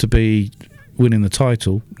good enough to be winning the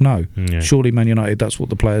title? No. Yeah. Surely Man United, that's what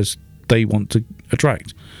the players they want to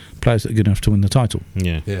attract, players that are good enough to win the title.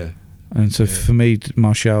 Yeah. And so for me,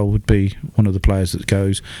 Martial would be one of the players that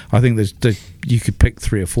goes. I think you could pick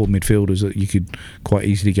 3 or 4 midfielders that you could quite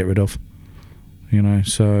easily get rid of.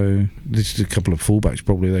 So this is a couple of fullbacks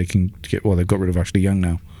probably they can get. Well, they've got rid of Ashley Young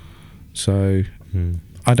now. So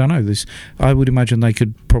I don't know. I would imagine they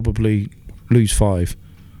could probably lose 5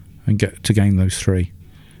 and get to gain those 3.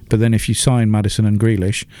 But then if you sign Maddison and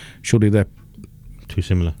Grealish, surely they're too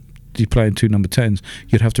similar. You're playing 2 number 10s.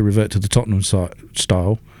 You'd have to revert to the Tottenham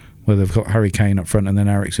style, where they've got Harry Kane up front and then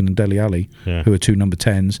Eriksen and Dele Alli, who are 2 number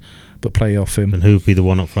 10s, but play off him. And who would be the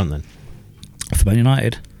one up front then? For Man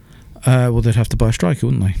United, well, they'd have to buy a striker,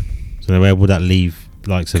 wouldn't they? So where would that leave,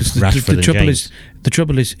 like, Rashford and James? The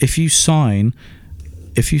trouble is, if you sign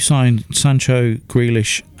Sancho,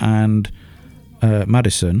 Grealish, and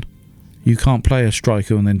Maddison, you can't play a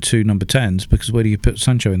striker and then 2 number 10s because where do you put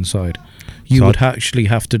Sancho inside? You would actually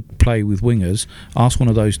have to play with wingers. Ask one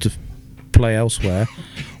of those to play elsewhere,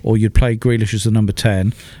 or you'd play Grealish as the number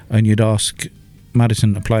 10 and you'd ask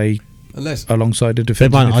Maddison to play alongside a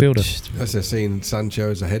defensive midfielder. Unless they're seeing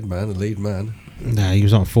Sancho as a head man, a lead man. No, he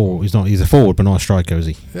was not a forward. He's a forward, but not a striker, is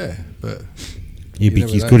he? Yeah, but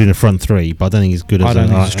he's good in the front 3, but I don't think he's good as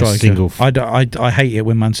a single. I hate it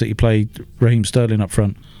when Man City play Raheem Sterling up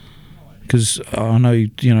front because I know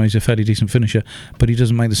he's a fairly decent finisher, but he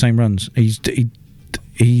doesn't make the same runs.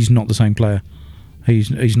 He's not the same player.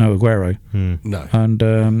 He's no Aguero. No, And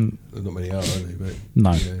not many are they? But,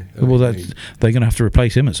 no. Well, they're going to have to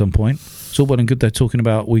replace him at some point. It's all well and good they're talking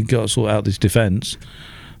about we've got to sort out this defence,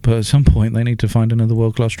 but at some point they need to find another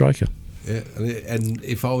world-class striker. Yeah, and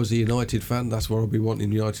if I was a United fan, that's where I'd be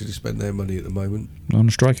wanting United to spend their money at the moment. On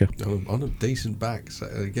a striker. On a decent back. So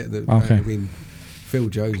Okay. I mean, Phil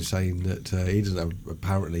Jones saying that he doesn't have,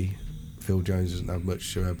 apparently, Phil Jones doesn't have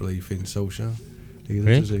much belief in Solskjaer either,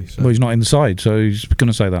 Really? does he? So, Well, he's not in the side, so he's going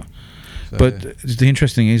to say that. But the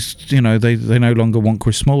interesting is, they no longer want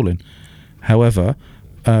Chris Smalling. However,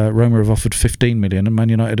 Roma have offered 15 million, and Man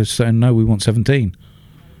United are saying no, we want 17.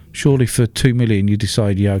 Surely for 2 million you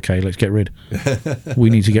decide, yeah, okay, let's get rid. We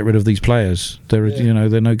need to get rid of these players. They're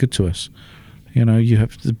they're no good to us. You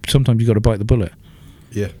have sometimes you got to bite the bullet.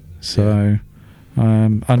 Yeah. So,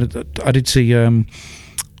 I did see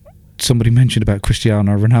somebody mentioned about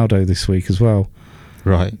Cristiano Ronaldo this week as well.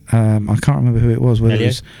 Right. I can't remember who it was. Whether Elliot?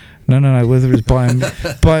 it's no, whether it's buy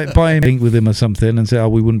him with him or something, and say, oh,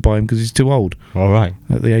 we wouldn't buy him because he's too old All right.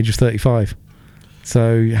 at the age of 35.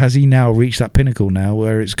 So has he now reached that pinnacle now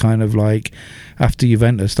where it's kind of like after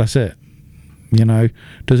Juventus, that's it?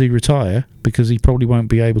 Does he retire because he probably won't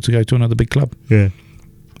be able to go to another big club? Yeah.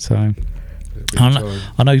 So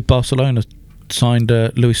I know Barcelona signed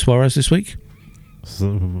Luis Suarez this week.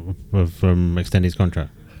 From extending his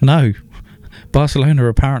contract. No, Barcelona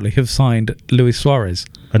apparently have signed Luis Suarez.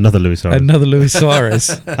 Another Luis Suarez. Another Luis Suarez.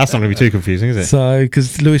 That's not going to be too confusing, is it? So,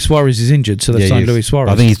 because Luis Suarez is injured, so they've he signed is. Luis Suarez.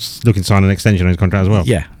 I think he's looking to sign an extension on his contract as well.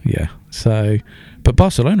 Yeah. So, but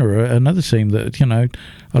Barcelona are another team that,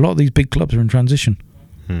 a lot of these big clubs are in transition.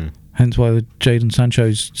 Hence why Jadon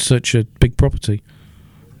Sancho's such a big property.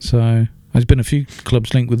 So, there's been a few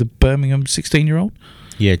clubs linked with the Birmingham 16-year-old.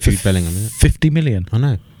 Yeah, Jude Bellingham, is it? 50 million. I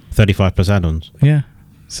know. 35 plus add-ons. Yeah.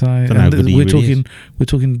 So, Don't know how good he really is. we're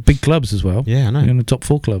talking big clubs as well. Yeah, I know. In the top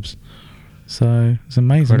 4 clubs. So, it's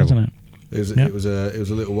amazing, Incredible. isn't it? It was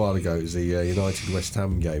a little while ago. It was the United West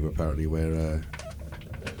Ham game apparently where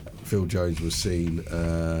Phil Jones was seen.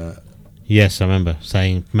 Yes, I remember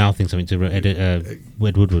mouthing something to Ed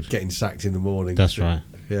Woodward. Getting sacked in the morning. That's right.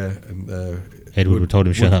 Yeah, and Ed Woodward told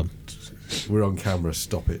him, shut up. We're on camera,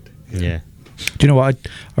 stop it. Yeah. Do you know what?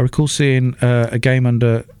 I recall seeing a game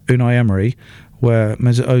under Unai Emery where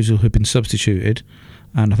Mesut Ozil had been substituted,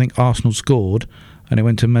 and I think Arsenal scored, and it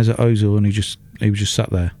went to Mesut Ozil, and he was just sat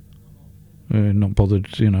there, not bothered,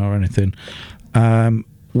 or anything.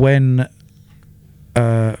 When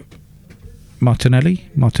Martinelli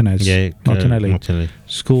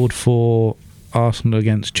scored for Arsenal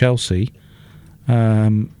against Chelsea,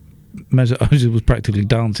 Mesut Ozil was practically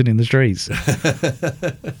dancing in the streets.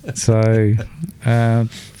 So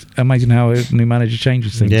amazing how a new manager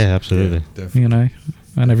changes things. Yeah, absolutely. Yeah,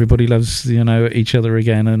 And everybody loves each other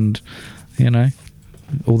again, and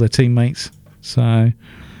all their teammates. So,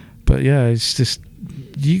 but yeah, it's just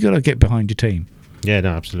you got to get behind your team. Yeah, no,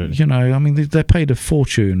 absolutely. I mean, they're paid a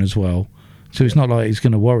fortune as well, so it's not like it's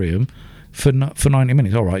going to worry them for 90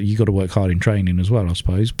 minutes. All right, you got to work hard in training as well, I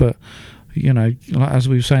suppose. But like as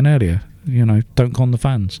we were saying earlier, don't con the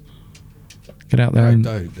fans. Get out there and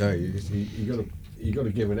don't. No, you got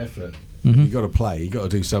to give an effort. Mhm. You got to play. You got to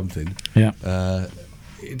do something. Yeah.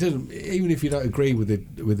 It doesn't. Even if you don't agree with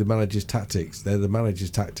the manager's tactics, they're the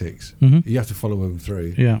manager's tactics. Mhm. You have to follow them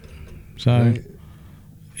through. Yeah. So Right?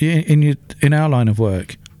 in our line of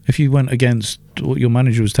work, if you went against what your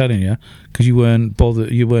manager was telling you because you weren't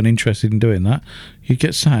bothered, you weren't interested in doing that, you'd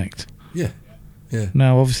get sacked. Yeah. Yeah.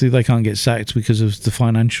 Now, obviously, they can't get sacked because of the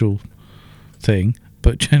financial thing,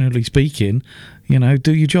 but generally speaking,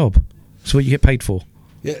 do your job. It's what you get paid for.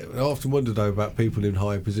 Yeah, I often wonder though about people in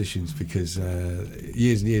higher positions because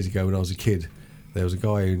years and years ago when I was a kid, there was a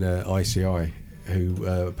guy in ICI who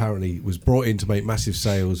apparently was brought in to make massive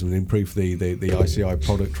sales and improve the ICI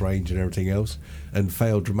product range and everything else, and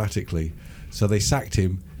failed dramatically. So they sacked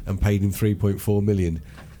him and paid him 3.4 million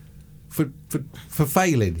for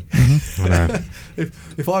failing. I know.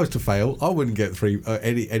 If I was to fail, I wouldn't get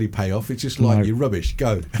any payoff. It's just like No. you're rubbish.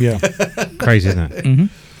 Go. Yeah. Crazy, isn't it? Hmm.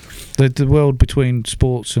 The world between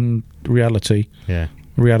sports and reality. Yeah.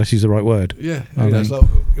 Reality is the right word. Yeah, I it's think.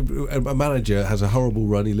 like a manager has a horrible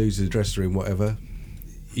run, he loses the dressing room, whatever.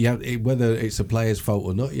 Whether it's the player's fault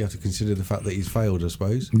or not, you have to consider the fact that he's failed, I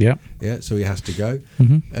suppose. Yeah. Yeah, so he has to go.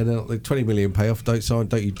 Mhm. And then the 20 million payoff,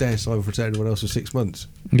 don't you dare sign for anyone else for 6 months.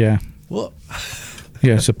 Yeah. What?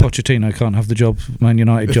 Yeah, so Pochettino can't have the Man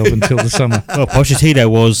United job until the summer. Well, Pochettino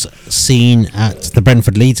was seen at the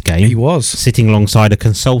Brentford Leeds game. He was. Sitting alongside a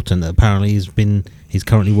consultant that apparently he's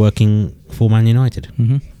currently working for Man United.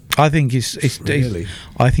 Hmm. I think it's Really?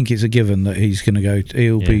 I think it's a given that he's going to go.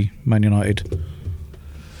 He'll Yeah. be Man United.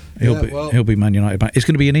 He'll be Man United back. It's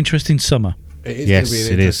going to be an interesting summer. It is Yes, going to be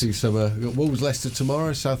it an is. interesting summer. We've got Wolves Leicester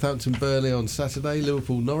tomorrow, Southampton Burnley on Saturday,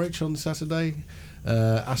 Liverpool Norwich on Saturday,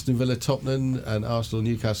 Aston Villa Tottenham, and Arsenal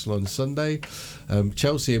Newcastle on Sunday.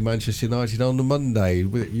 Chelsea and Manchester United on the Monday.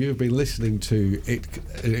 You have been listening to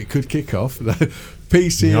it could kick off.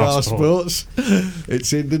 PCR Sports.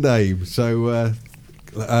 It's in the name. So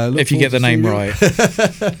If you get the name right.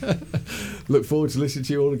 Look forward to listening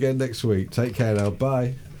to you all again next week. Take care now.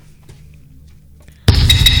 Bye.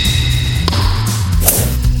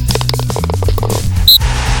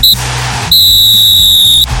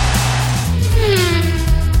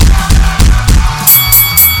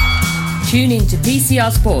 Tune in to PCR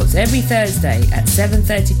Sports every Thursday at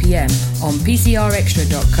 7:30 p.m. on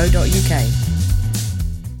pcrextra.co.uk.